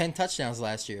He had reach. 10 touchdowns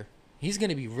last year. He's going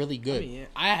to be really good.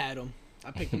 I had him.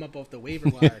 I picked him up off the waiver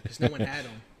wire because no one had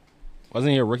him.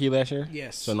 Wasn't he a rookie last year?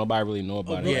 Yes. So nobody really knew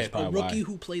about A, it. yeah, That's a probably rookie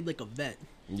why. who played like a vet.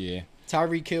 Yeah.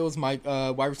 Tyreek Hill's my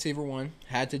wide receiver 1.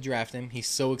 Had to draft him. He's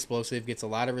so explosive. Gets a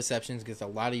lot of receptions. Gets a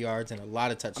lot of yards and a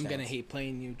lot of touchdowns. I'm gonna hate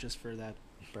playing you just for that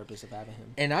purpose of having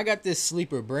him. And I got this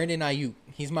sleeper, Brandon Ayuk.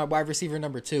 He's my wide receiver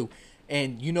number 2.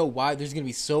 And you know why? There's going to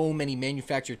be so many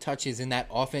manufactured touches in that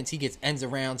offense. He gets ends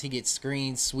arounds. He gets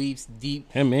screens, sweeps,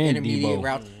 deep, Him and intermediate Debo.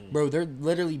 routes. Bro, they're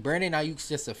literally, Brandon Ayuk's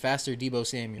just a faster Debo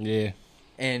Samuel. Yeah.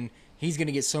 And he's going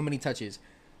to get so many touches.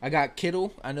 I got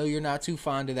Kittle. I know you're not too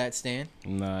fond of that, Stan.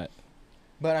 I'm not.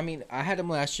 But, I mean, I had him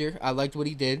last year. I liked what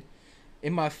he did.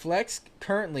 In my flex,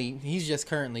 currently, he's just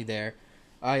currently there,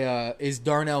 is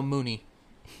Darnell Mooney.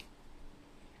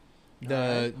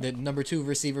 The number 2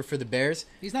 receiver for the Bears.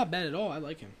 He's not bad at all. I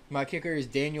like him. My kicker is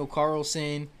Daniel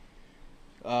Carlson.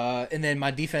 And then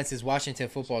my defense is Washington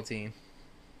football team.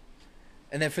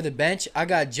 And then for the bench, I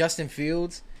got Justin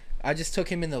Fields. I just took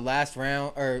him in the last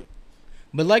round.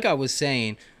 But like I was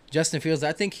saying, Justin Fields,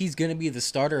 I think he's going to be the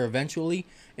starter eventually.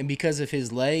 And because of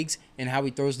his legs and how he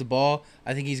throws the ball,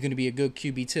 I think he's going to be a good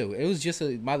QB too. It was just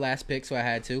my last pick, so I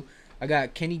had to. I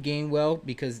got Kenny Gainwell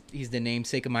because he's the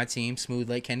namesake of my team, Smooth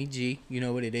like Kenny G. You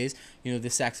know what it is. You know, the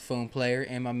saxophone player.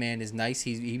 And my man is nice.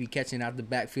 He be catching out the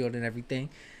backfield and everything.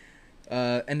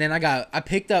 And then I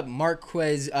picked up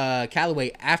Marquez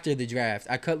Callaway after the draft.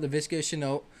 I cut Laviska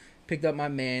Shenault, picked up my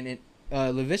man. And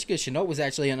Laviska Shenault was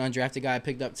actually an undrafted guy I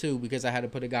picked up too because I had to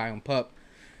put a guy on PUP.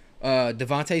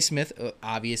 Devontae Smith,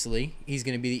 obviously. He's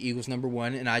going to be the Eagles' number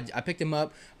 1. And I picked him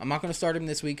up. I'm not going to start him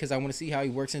this week because I want to see how he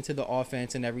works into the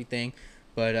offense and everything.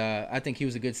 But I think he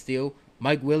was a good steal.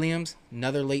 Mike Williams,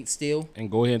 another late steal. And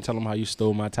go ahead and tell him how you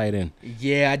stole my tight end.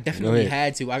 Yeah, I definitely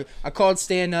ahead. had to. I called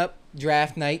stand up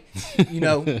draft night. You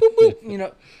know, boop, boop, you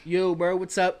know, yo, bro,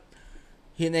 what's up?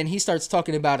 And then he starts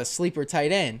talking about a sleeper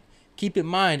tight end. Keep in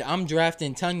mind, I'm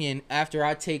drafting Tunyon after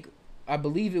I take, I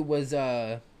believe it was,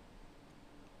 I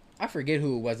forget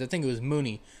who it was. I think it was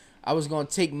Mooney. I was going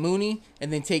to take Mooney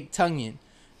and then take Tunyon.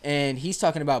 And he's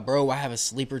talking about, bro, I have a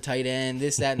sleeper tight end,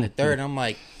 this, that, and the third. And I'm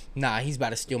like, Nah, he's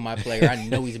about to steal my player. I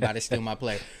know he's about to steal my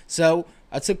player. So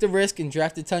I took the risk and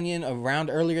drafted Tunyon a round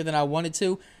earlier than I wanted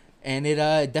to, and it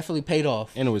definitely paid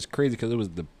off. And it was crazy because it was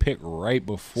the pick right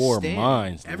before Stan,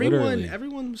 mine. Literally.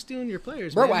 Everyone was stealing your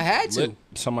players, Bro, man. I had to.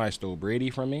 Somebody stole Brady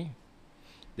from me.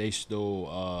 They stole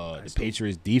the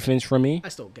Patriots defense from me. I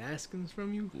stole Gaskins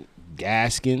from you.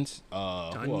 Gaskins.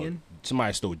 Tunyon.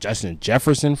 Somebody stole Justin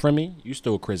Jefferson from me. You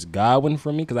stole Chris Godwin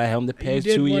from me because I held him the You past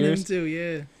did 2 want years. him too,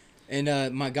 yeah.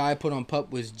 And my guy I put on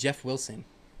pup was Jeff Wilson.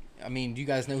 I mean, do you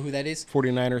guys know who that is?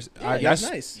 49ers. Yeah, that's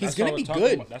nice. He's that's gonna what I be was talking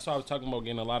good. about. That's why I was talking about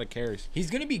getting a lot of carries.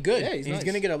 He's going to be good. Yeah, he's nice.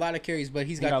 going to get a lot of carries, but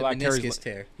he's He got got a lot the of carries. meniscus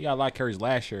tear. He got a lot of carries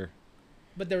last year.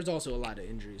 But there was also a lot of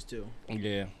injuries too.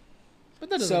 Yeah. But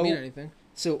that doesn't So- mean anything.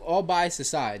 So, all bias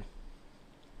aside,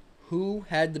 who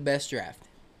had the best draft?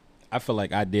 I feel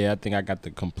like I did. I think I got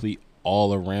the complete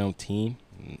all-around team.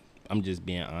 I'm just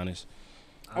being honest.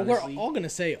 We're all gonna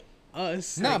say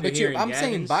us. Nah, After but hearing I'm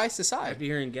saying Gavin's- bias aside. After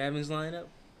hearing Gavin's lineup,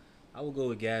 I will go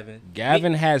with Gavin.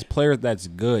 Gavin has players that's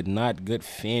good, not good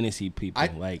fantasy people. I-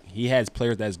 Like he has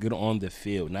players that's good on the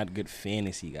field, not good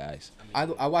fantasy guys. I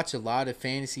watch a lot of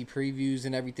fantasy previews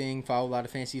and everything, follow a lot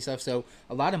of fantasy stuff. So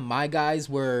a lot of my guys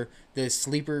were the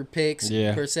sleeper picks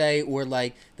Yeah. per se, or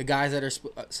like the guys that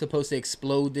are supposed to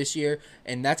explode this year.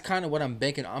 And that's kind of what I'm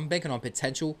banking. I'm banking on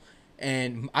potential,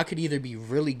 and I could either be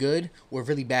really good or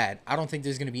really bad. I don't think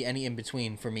there's going to be any in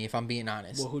between for me, if I'm being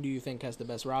honest. Well, who do you think has the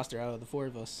best roster out of the four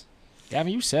of us?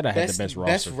 Gavin, you said I had the best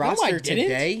roster. roster No, I didn't.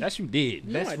 today. That's you did.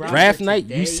 No, I Best didn't. roster Draft night,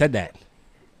 today. you said that.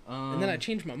 And then I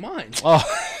changed my mind. Oh,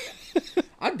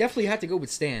 I definitely have to go with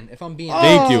Stan. If I'm being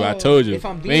thank you. I told you. If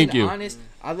I'm being Thank you. honest,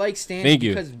 I like Stan Thank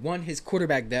you. because one, his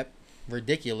quarterback depth,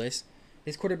 ridiculous.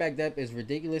 His quarterback depth is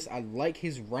ridiculous. I like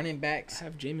his running I backs.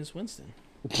 have Jameis Winston.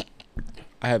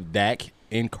 I have Dak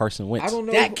and Carson Wentz. I don't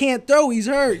know. That can't throw. He's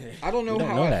hurt. I don't know You don't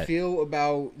how know I that. feel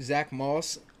about Zach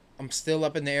Moss. I'm still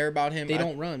up in the air about him. They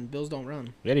don't run. Bills don't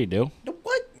run. Yeah, they do.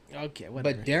 What? Okay,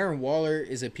 whatever. But Darren Waller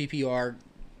is a PPR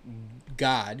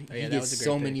god. Oh, yeah, He that gets was a great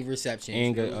so pick. many receptions.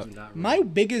 And Bills do not run. My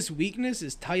biggest weakness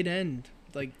is tight end.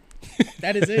 Like,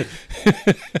 that is it.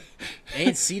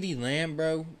 And CeeDee Lamb,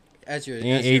 bro, as your And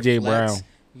as your A.J. flex. Brown.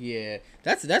 Yeah,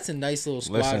 that's a nice little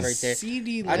squad Listen. right there.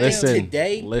 CD I Lamb. think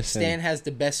today Listen. Stan has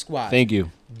the best squad. Thank you.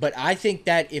 But I think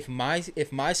that if my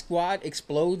squad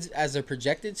explodes as they're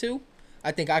projected to,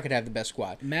 I think I could have the best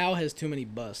squad. Mal has too many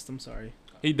busts. I'm sorry.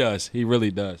 He does. He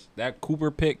really does. That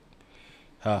Cooper pick.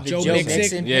 The Joe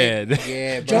Mixon. Yeah. pick,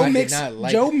 yeah, bro, Joe I did Mix- not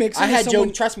like Joe it. Mixon I is had someone-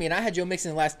 Joe. Trust me, and I had Joe Mixon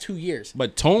the last 2 years.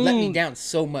 But Tone Let me down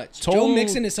so much. Joe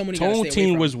Mixon is someone you gotta Tone stay away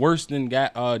team from. was worse than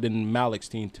Malik's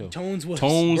team too. Tones was.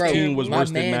 Tone's Bro, team was my worse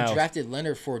than man Mal's. drafted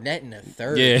Leonard Fournette in the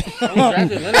third. Yeah.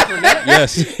 Drafted Leonard Fournette?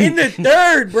 Yes. In the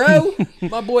third, bro.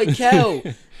 My boy Kel.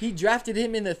 He drafted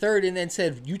him in the third and then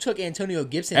said, "You took Antonio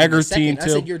Gibson in the Egger second." team, I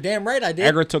too. said, "You're damn right, I did."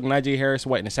 Edgar took Najee Harris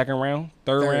in the second round,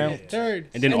 third Third. round. Third.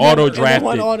 And then auto drafted.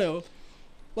 one auto.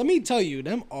 Let me tell you,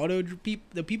 them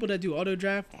the people that do auto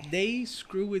draft, they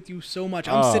screw with you so much.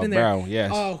 I'm Oh, sitting there. bro,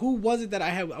 yes. Who was it that I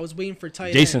had? I was waiting for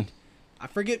tight Jason. end. I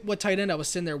forget what tight end I was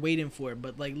sitting there waiting for,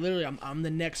 but like literally, I'm the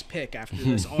next pick after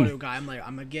this auto guy. I'm like,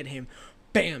 I'm gonna get him.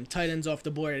 Bam, tight end's off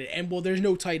the board, and well, there's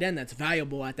no tight end that's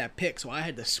valuable at that pick, so I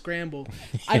had to scramble.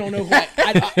 I don't know who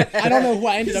I don't know who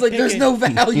I ended He's up like, picking. "There's no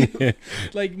value."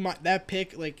 Like that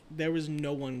pick, like there was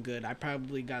no one good. I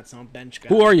probably got some bench guy.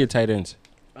 Who are your tight ends?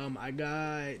 I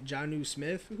got Jonnu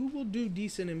Smith, who will do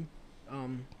decent in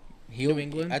He'll- New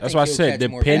England. I That's think what I he'll said, catch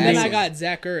more depending- and passes. then I got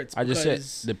Zach Ertz. I just because-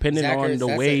 said depending Zach on Ertz, the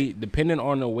that's way it. depending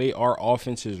on the way our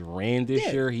offenses ran this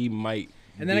Yeah. year, he might.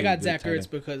 And then be I a got good Zach tight end. Ertz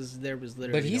because there was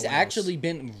literally. But he's no one else. actually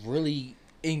been really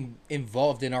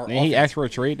involved in our And he offense. asked for a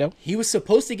trade though. He was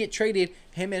supposed to get traded.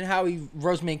 Him and Howie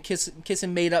Roseman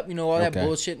kissing made up, all that Okay.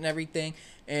 bullshit and everything.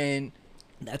 And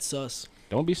That's sus.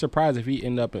 Don't be surprised if he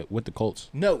end up with the Colts.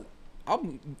 no,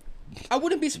 I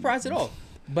wouldn't be surprised at all.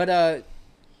 But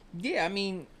yeah, I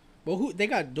mean, Well, who they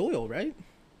got Doyle, right?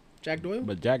 Jack Doyle.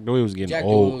 But Jack Doyle was getting Jack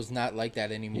old. Doyle's not like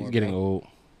that anymore. He's getting bro. old.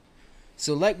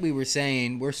 So like we were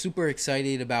saying, we're super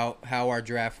excited about how our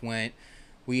draft went.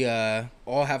 We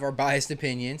all have our biased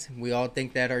opinions. We all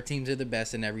think that our teams are the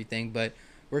best and everything, but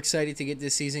we're excited to get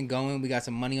this season going. We got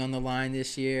some money on the line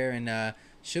this year, and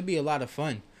should be a lot of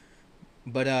fun.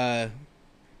 But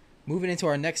moving into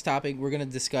our next topic, we're gonna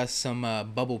discuss some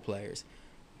bubble players,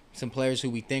 some players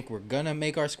who we think we're gonna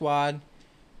make our squad,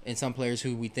 and some players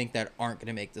who we think that aren't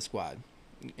gonna make the squad.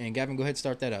 And Gavin, go ahead and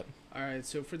start that up. All right,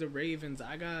 so for the Ravens,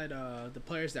 I got the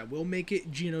players that will make it.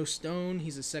 Geno Stone,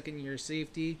 he's a second-year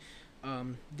safety.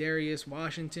 Darius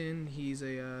Washington, he's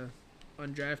a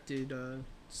undrafted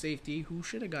safety who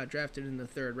should have got drafted in the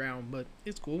third round, but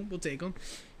it's cool. We'll take him.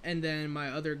 And then my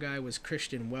other guy was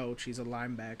Christian Welch. He's a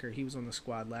linebacker. He was on the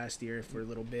squad last year for a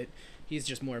little bit. He's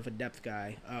just more of a depth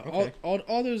guy. Okay.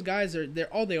 All those guys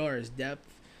all they are is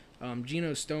depth.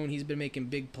 Geno Stone, he's been making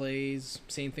big plays.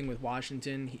 Same thing with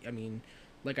Washington.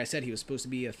 Like I said, he was supposed to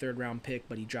be a third-round pick,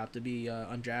 but he dropped to be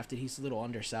undrafted. He's a little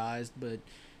undersized, but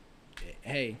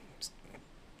hey,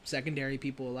 secondary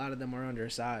people, a lot of them are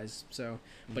undersized. So,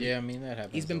 but yeah, I mean that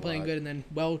happens. he's been a playing lot. good. And then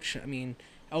Welch,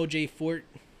 LJ Fort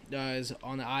is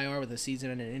on the IR with a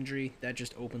season and an injury. That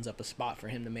just opens up a spot for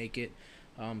him to make it.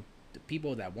 The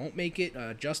people that won't make it,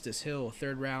 Justice Hill,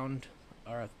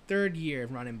 third year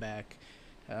running back.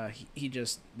 He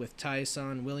just, with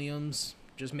Tyson Williams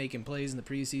just making plays in the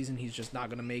preseason, he's just not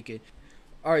going to make it.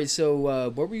 All right, so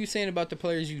what were you saying about the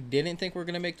players you didn't think were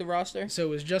going to make the roster? So it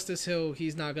was Justice Hill.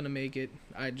 He's not going to make it.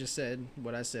 I just said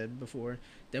what I said before.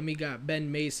 Then we got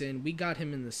Ben Mason. We got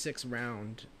him in the 6th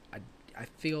round. I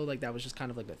feel like that was just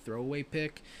kind of like a throwaway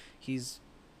pick. He's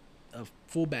a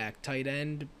fullback, tight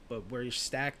end, but we're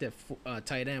stacked at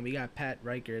tight end. We got Pat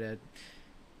Reichert at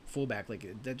fullback.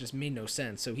 Like, that just made no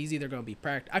sense. So he's either going to be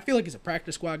I feel like he's a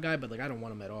practice squad guy, but like I don't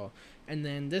want him at all. And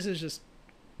then this is just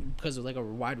because of like a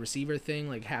wide receiver thing.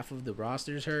 Like half of the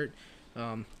roster's hurt.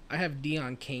 I have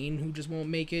Deion Kane who just won't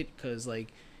make it because like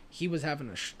he was having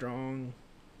a strong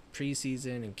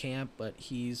preseason and camp, but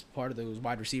he's part of those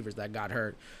wide receivers that got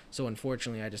hurt. So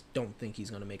unfortunately, I just don't think he's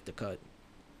going to make the cut.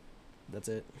 That's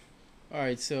it. All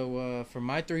right, so for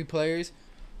my 3 players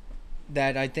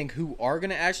that I think who are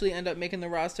going to actually end up making the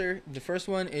roster, the first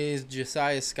one is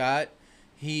Josiah Scott.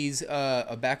 He's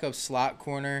a backup slot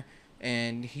corner,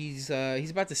 and he's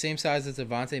about the same size as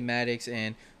Avonte Maddox,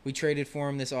 and we traded for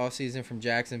him this offseason from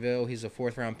Jacksonville. He's a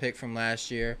 4th-round pick from last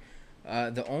year.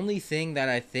 The only thing that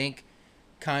I think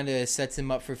kind of sets him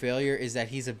up for failure is that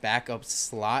he's a backup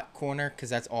slot corner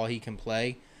because that's all he can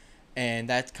play. And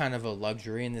that's kind of a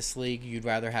luxury in this league. You'd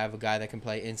rather have a guy that can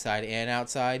play inside and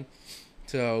outside.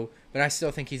 So, but I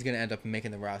still think he's going to end up making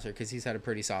the roster because he's had a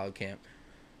pretty solid camp.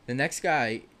 The next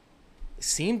guy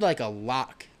seemed like a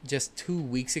lock just 2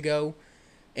 weeks ago,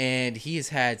 and he has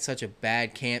had such a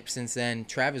bad camp since then.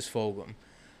 Travis Fulgham.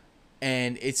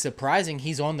 And it's surprising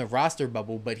he's on the roster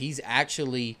bubble, but he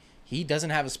doesn't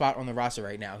have a spot on the roster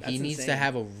right now. That's he needs to insane.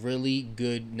 have a really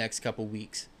good next couple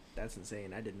weeks. That's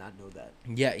insane. I did not know that.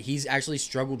 Yeah, he's actually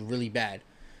struggled really bad.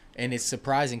 And it's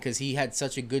surprising because he had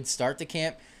such a good start to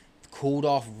camp, cooled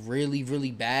off really,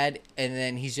 really bad, and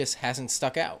then he just hasn't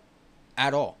stuck out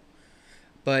at all.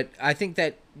 But I think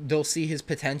that they'll see his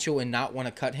potential and not want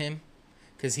to cut him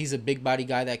because he's a big body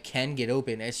guy that can get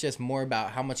open. It's just more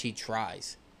about how much he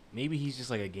tries. Maybe he's just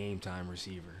like a game time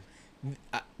receiver.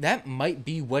 That might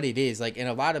be what it is. Like, and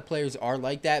a lot of players are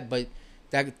like that, but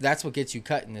that's what gets you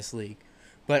cut in this league.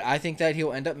 But I think that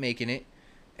he'll end up making it.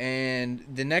 And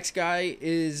the next guy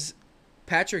is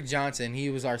Patrick Johnson. He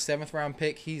was our 7th-round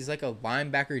pick. He's like a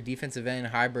linebacker, defensive end,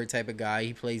 hybrid type of guy.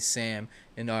 He plays Sam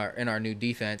in our new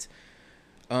defense.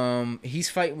 He's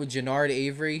fighting with Jannard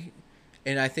Avery,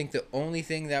 and I think the only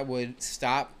thing that would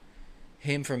stop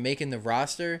him from making the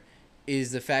roster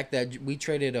is the fact that we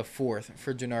traded a 4th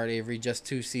for Jannard Avery just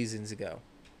 2 seasons ago.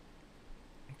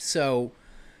 So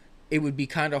it would be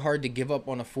kind of hard to give up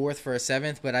on a 4th for a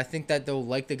 7th, but I think that they'll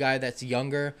like the guy that's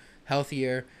younger,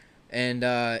 healthier, and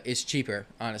is cheaper,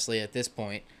 honestly, at this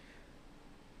point.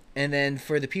 And then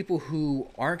for the people who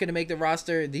aren't going to make the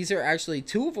roster, these are actually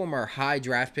 2 of them are high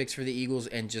draft picks for the Eagles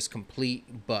and just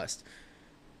complete bust.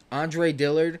 Andre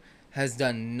Dillard has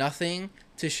done nothing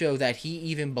to show that he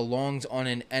even belongs on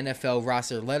an NFL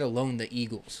roster, let alone the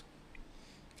Eagles.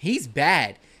 He's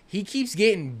bad. He keeps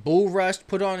getting bull rushed,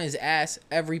 put on his ass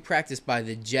every practice by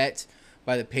the Jets,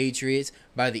 by the Patriots,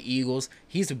 by the Eagles.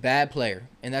 He's a bad player,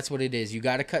 and that's what it is. You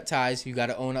got to cut ties. You got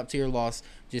to own up to your loss.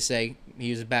 Just say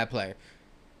he was a bad player.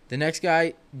 The next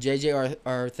guy, J.J.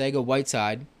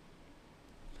 Arcega-Whiteside,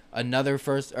 he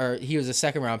was a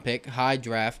 2nd-round pick, high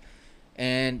draft,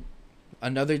 and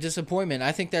another disappointment.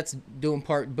 I think that's due in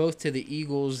part both to the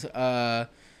Eagles.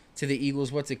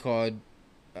 What's it called?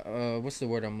 What's the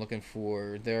word I'm looking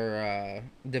for? Their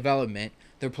development.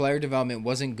 Their player development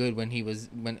wasn't good when he was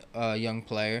a young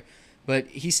player, but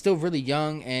he's still really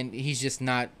young, and he's just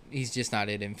not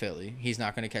it in Philly. He's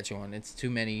not going to catch on. It's too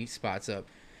many spots up.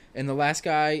 And the last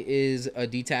guy is a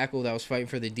D tackle that was fighting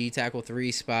for the D tackle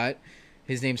 3 spot.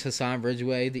 His name's Hassan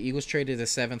Ridgeway. The Eagles traded a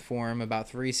 7th for him about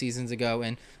 3 seasons ago,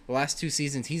 and the last 2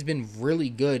 seasons he's been really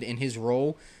good in his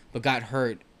role, but got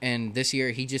hurt. And this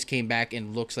year he just came back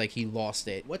and looks like he lost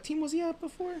it. What team was he at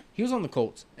before? He was on the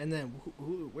Colts. And then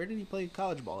where did he play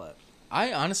college ball at?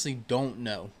 I honestly don't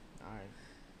know. All right.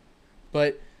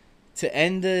 But to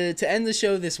end the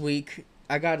show this week,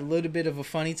 I got a little bit of a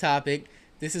funny topic.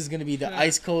 This is gonna be the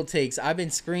ice cold takes. I've been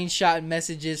screenshotting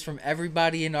messages from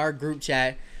everybody in our group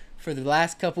chat for the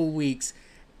last couple weeks,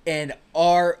 and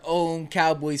our own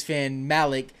Cowboys fan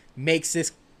Malik makes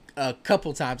this a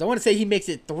couple times. I want to say he makes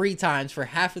it 3 times for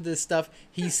half of the stuff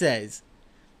he says.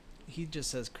 He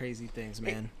just says crazy things,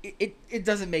 man. It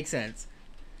doesn't make sense.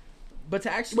 But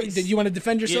to actually, Wait, did you want to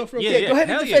defend yourself real Yeah, quick? go ahead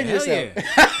and hell defend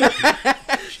hell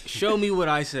yourself. Show me what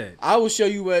I said. I will show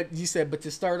you what you said. But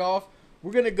to start off,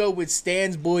 we're gonna go with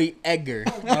Stan's boy Edgar.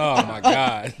 Oh my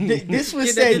God. This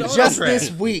was Kid that said did just autograph.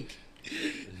 this week.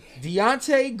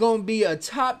 Deontay gonna be a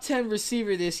top 10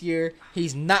 receiver this year.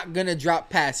 He's not gonna drop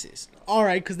passes. All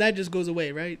right, because that just goes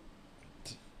away, right?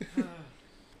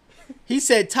 He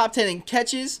said top 10 in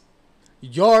catches,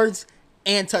 yards,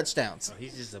 and touchdowns. Oh,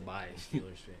 he's just a biased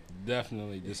Steelers fan.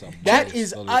 Definitely just a That biased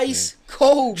is Steelers ice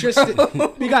cold, Tristan,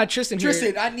 bro. we got Tristan here.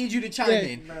 Tristan, I need you to chime Yeah.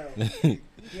 in.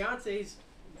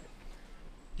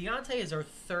 Deontay is our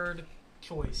third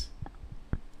choice.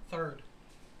 Third.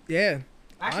 Yeah,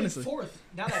 Actually, honestly. fourth.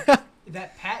 Now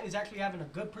that Pat is actually having a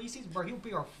good preseason, bro, he'll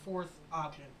be our fourth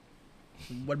option.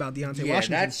 What about Deontay Yeah,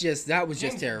 Washington? that was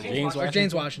just terrible. James Washington,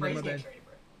 Bro, my he's getting bad. traded,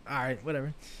 bro. All right,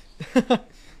 whatever.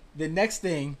 The next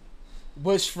thing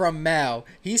was from Mal.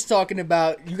 He's talking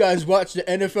about, you guys watch the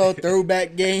NFL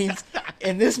throwback games,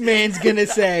 and this man's gonna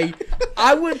say,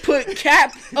 I would put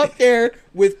Cap up there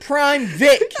with prime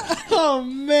Vic. Oh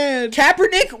man,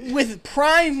 Kaepernick with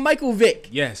prime Michael Vick.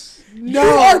 Yes. You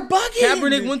are bugging.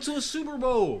 Kaepernick went to a Super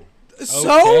Bowl.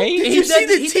 So? Okay. Did He you did- see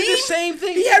the he team? did the same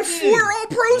thing He we had did. 4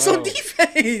 All-Pros on Bro.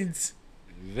 defense.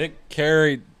 Vic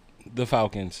carried the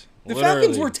Falcons. The Literally.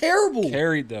 Falcons were terrible.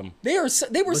 Carried them. They were such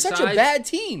a Besides- bad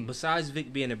team. Besides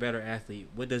Vic being a better athlete,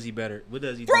 what does he better? What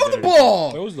does he Throw do the better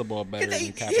ball. Throws the ball better than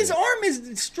Kaepernick. His arm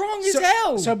is strong as so,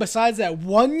 hell. So besides that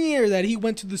 1 year that he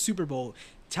went to the Super Bowl,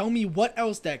 tell me what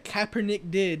else that Kaepernick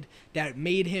did that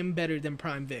made him better than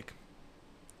Prime Vic.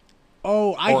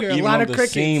 Oh, I Or hear a even lot on of the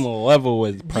crickets. same level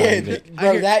with Prime yeah, Vic.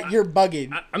 bro, that you're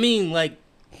bugging. I mean, like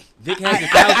Vic has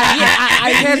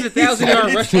a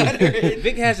 1,000-yard rushing.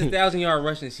 Vic has a 1,000-yard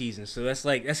rushing season, so that's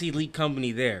elite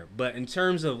company there. But in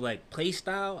terms of like play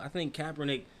style, I think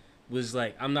Kaepernick was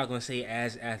like, I'm not gonna say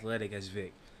as athletic as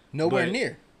Vic. Nowhere but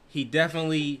near. He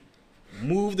definitely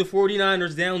moved the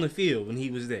 49ers down the field when he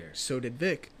was there. So did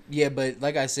Vic. Yeah, but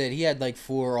like I said, he had like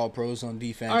 4 All-Pros on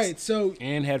defense. All right, so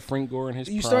And had Frank Gore in his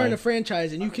you prime. starting a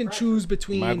franchise and you can choose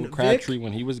between Michael Vic. Crabtree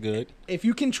when he was good. If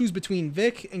you can choose between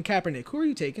Vic and Kaepernick, who are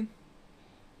you taking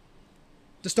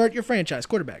to start your franchise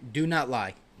quarterback? Do not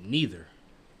lie. Neither.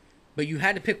 But you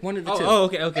had to pick one of the two. Oh,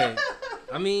 okay.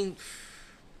 I mean,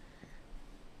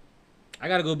 I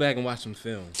gotta go back and watch some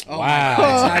films. Oh Wow. my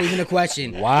God, it's not even a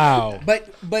question. Wow. But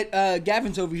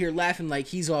Gavin's over here laughing like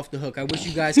he's off the hook. I wish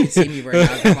you guys could see me right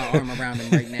now. I got my arm around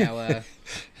him right now.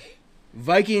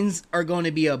 Vikings are going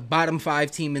to be a bottom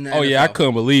 5 team in the Oh NFL. yeah, I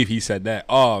couldn't believe he said that.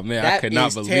 Oh man, I That could not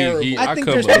is believe terrible. he. I I think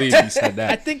couldn't there's- believe he said I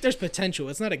that. think there's potential.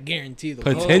 It's not a guarantee though.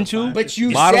 Potential. But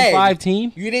you bottom said 5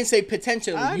 team. You didn't say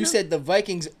potential. I You know. said the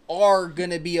Vikings are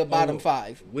going to be a bottom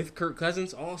 5. With Kirk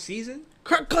Cousins all season?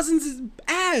 Kirk Cousins is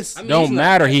ass. I mean, Don't he's not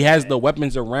matter. that He has bad. the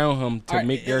weapons around him to All right,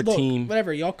 make their look, team.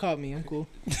 Whatever, y'all caught me. I'm cool.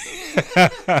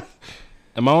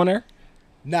 Am I on there?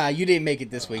 Nah, you didn't make it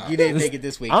this week. You didn't make it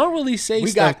this week. I don't really say We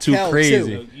stuff got too Kel, crazy.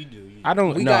 too. You do. I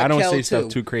don't. We No, got I don't Kel, say stuff too.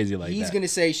 too crazy like He's that. going to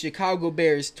say Chicago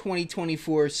Bears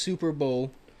 2024 Super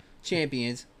Bowl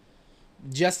champions.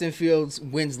 Justin Fields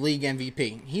wins league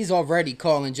MVP. He's already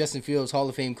calling Justin Fields Hall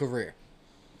of Fame career.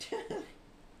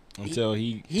 Until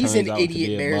he He's turns an out to idiot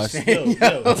be a Bears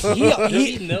bust. fan.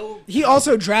 He know. he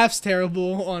also drafts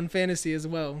terrible on fantasy as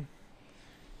well.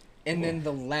 And then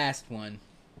the last one.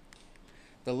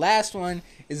 The last one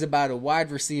is about a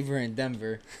wide receiver in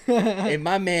Denver. And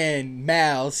my man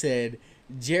Mal said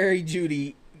Jerry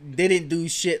Jeudy didn't do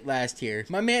shit last year.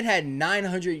 My man had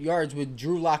 900 yards with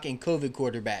Drew Lock and COVID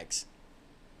quarterbacks.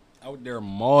 Out there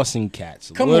mossing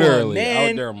cats. Come on, Literally man.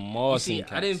 out there You mossing see,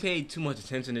 cats. I didn't pay too much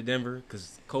attention to Denver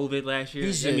because COVID last year.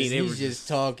 He's I just, mean, they were he's just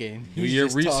talking. Do He's your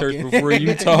just research talking. before you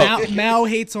Mal, talk. Mal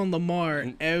hates on Lamar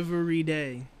every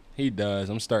day. He does.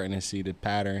 I'm starting to see the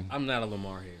pattern. I'm not a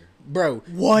Lamar hater. Bro,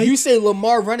 What? you say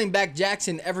Lamar running back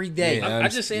Jackson every day. Yeah. I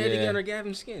just say it to Yeah. get under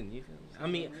Gavin's skin. You feel me? I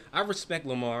mean, I respect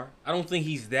Lamar. I don't think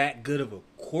he's that good of a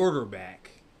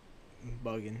quarterback.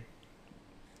 Bugging.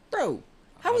 Bro,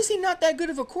 how is he not that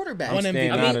good of a quarterback? I'm One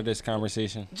staying MVP. out of this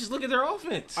conversation. Just look at their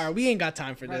offense. All right, we ain't got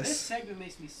time for Bro, this this. segment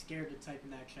makes me scared to type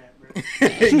in that chat,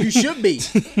 bro. You should be.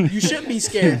 You should be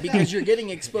scared because you're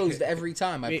getting exposed every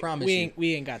time. I promise you.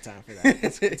 We ain't got time for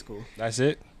that. It's cool. That's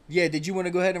it. Yeah, did you want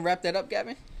to go ahead and wrap that up,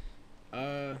 Gavin?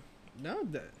 No,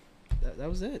 that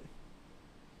was it.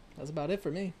 That's about it for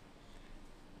me.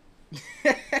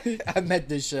 I meant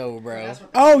the show, bro.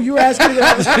 Oh, you were asking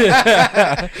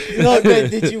about. Look,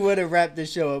 man, did you want to wrap the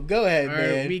show up? Go ahead, All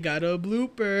man. right, we got a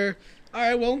blooper. All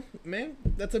right, well, man,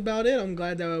 that's about it. I'm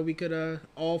glad that we could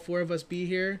all four of us be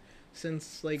here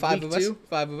since like Five week of us. 2.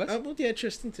 Five of us. Oh, well, yeah,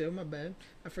 Tristan too. My bad.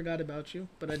 I forgot about you,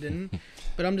 but I didn't.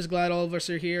 But I'm just glad all of us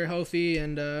are here, healthy,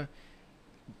 and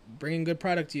bringing good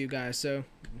product to you guys. So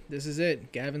this is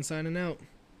it. Gavin signing out.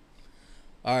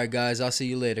 All right, guys. I'll see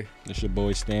you later. It's your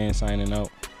boy Stan signing out.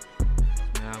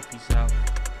 Now, peace out.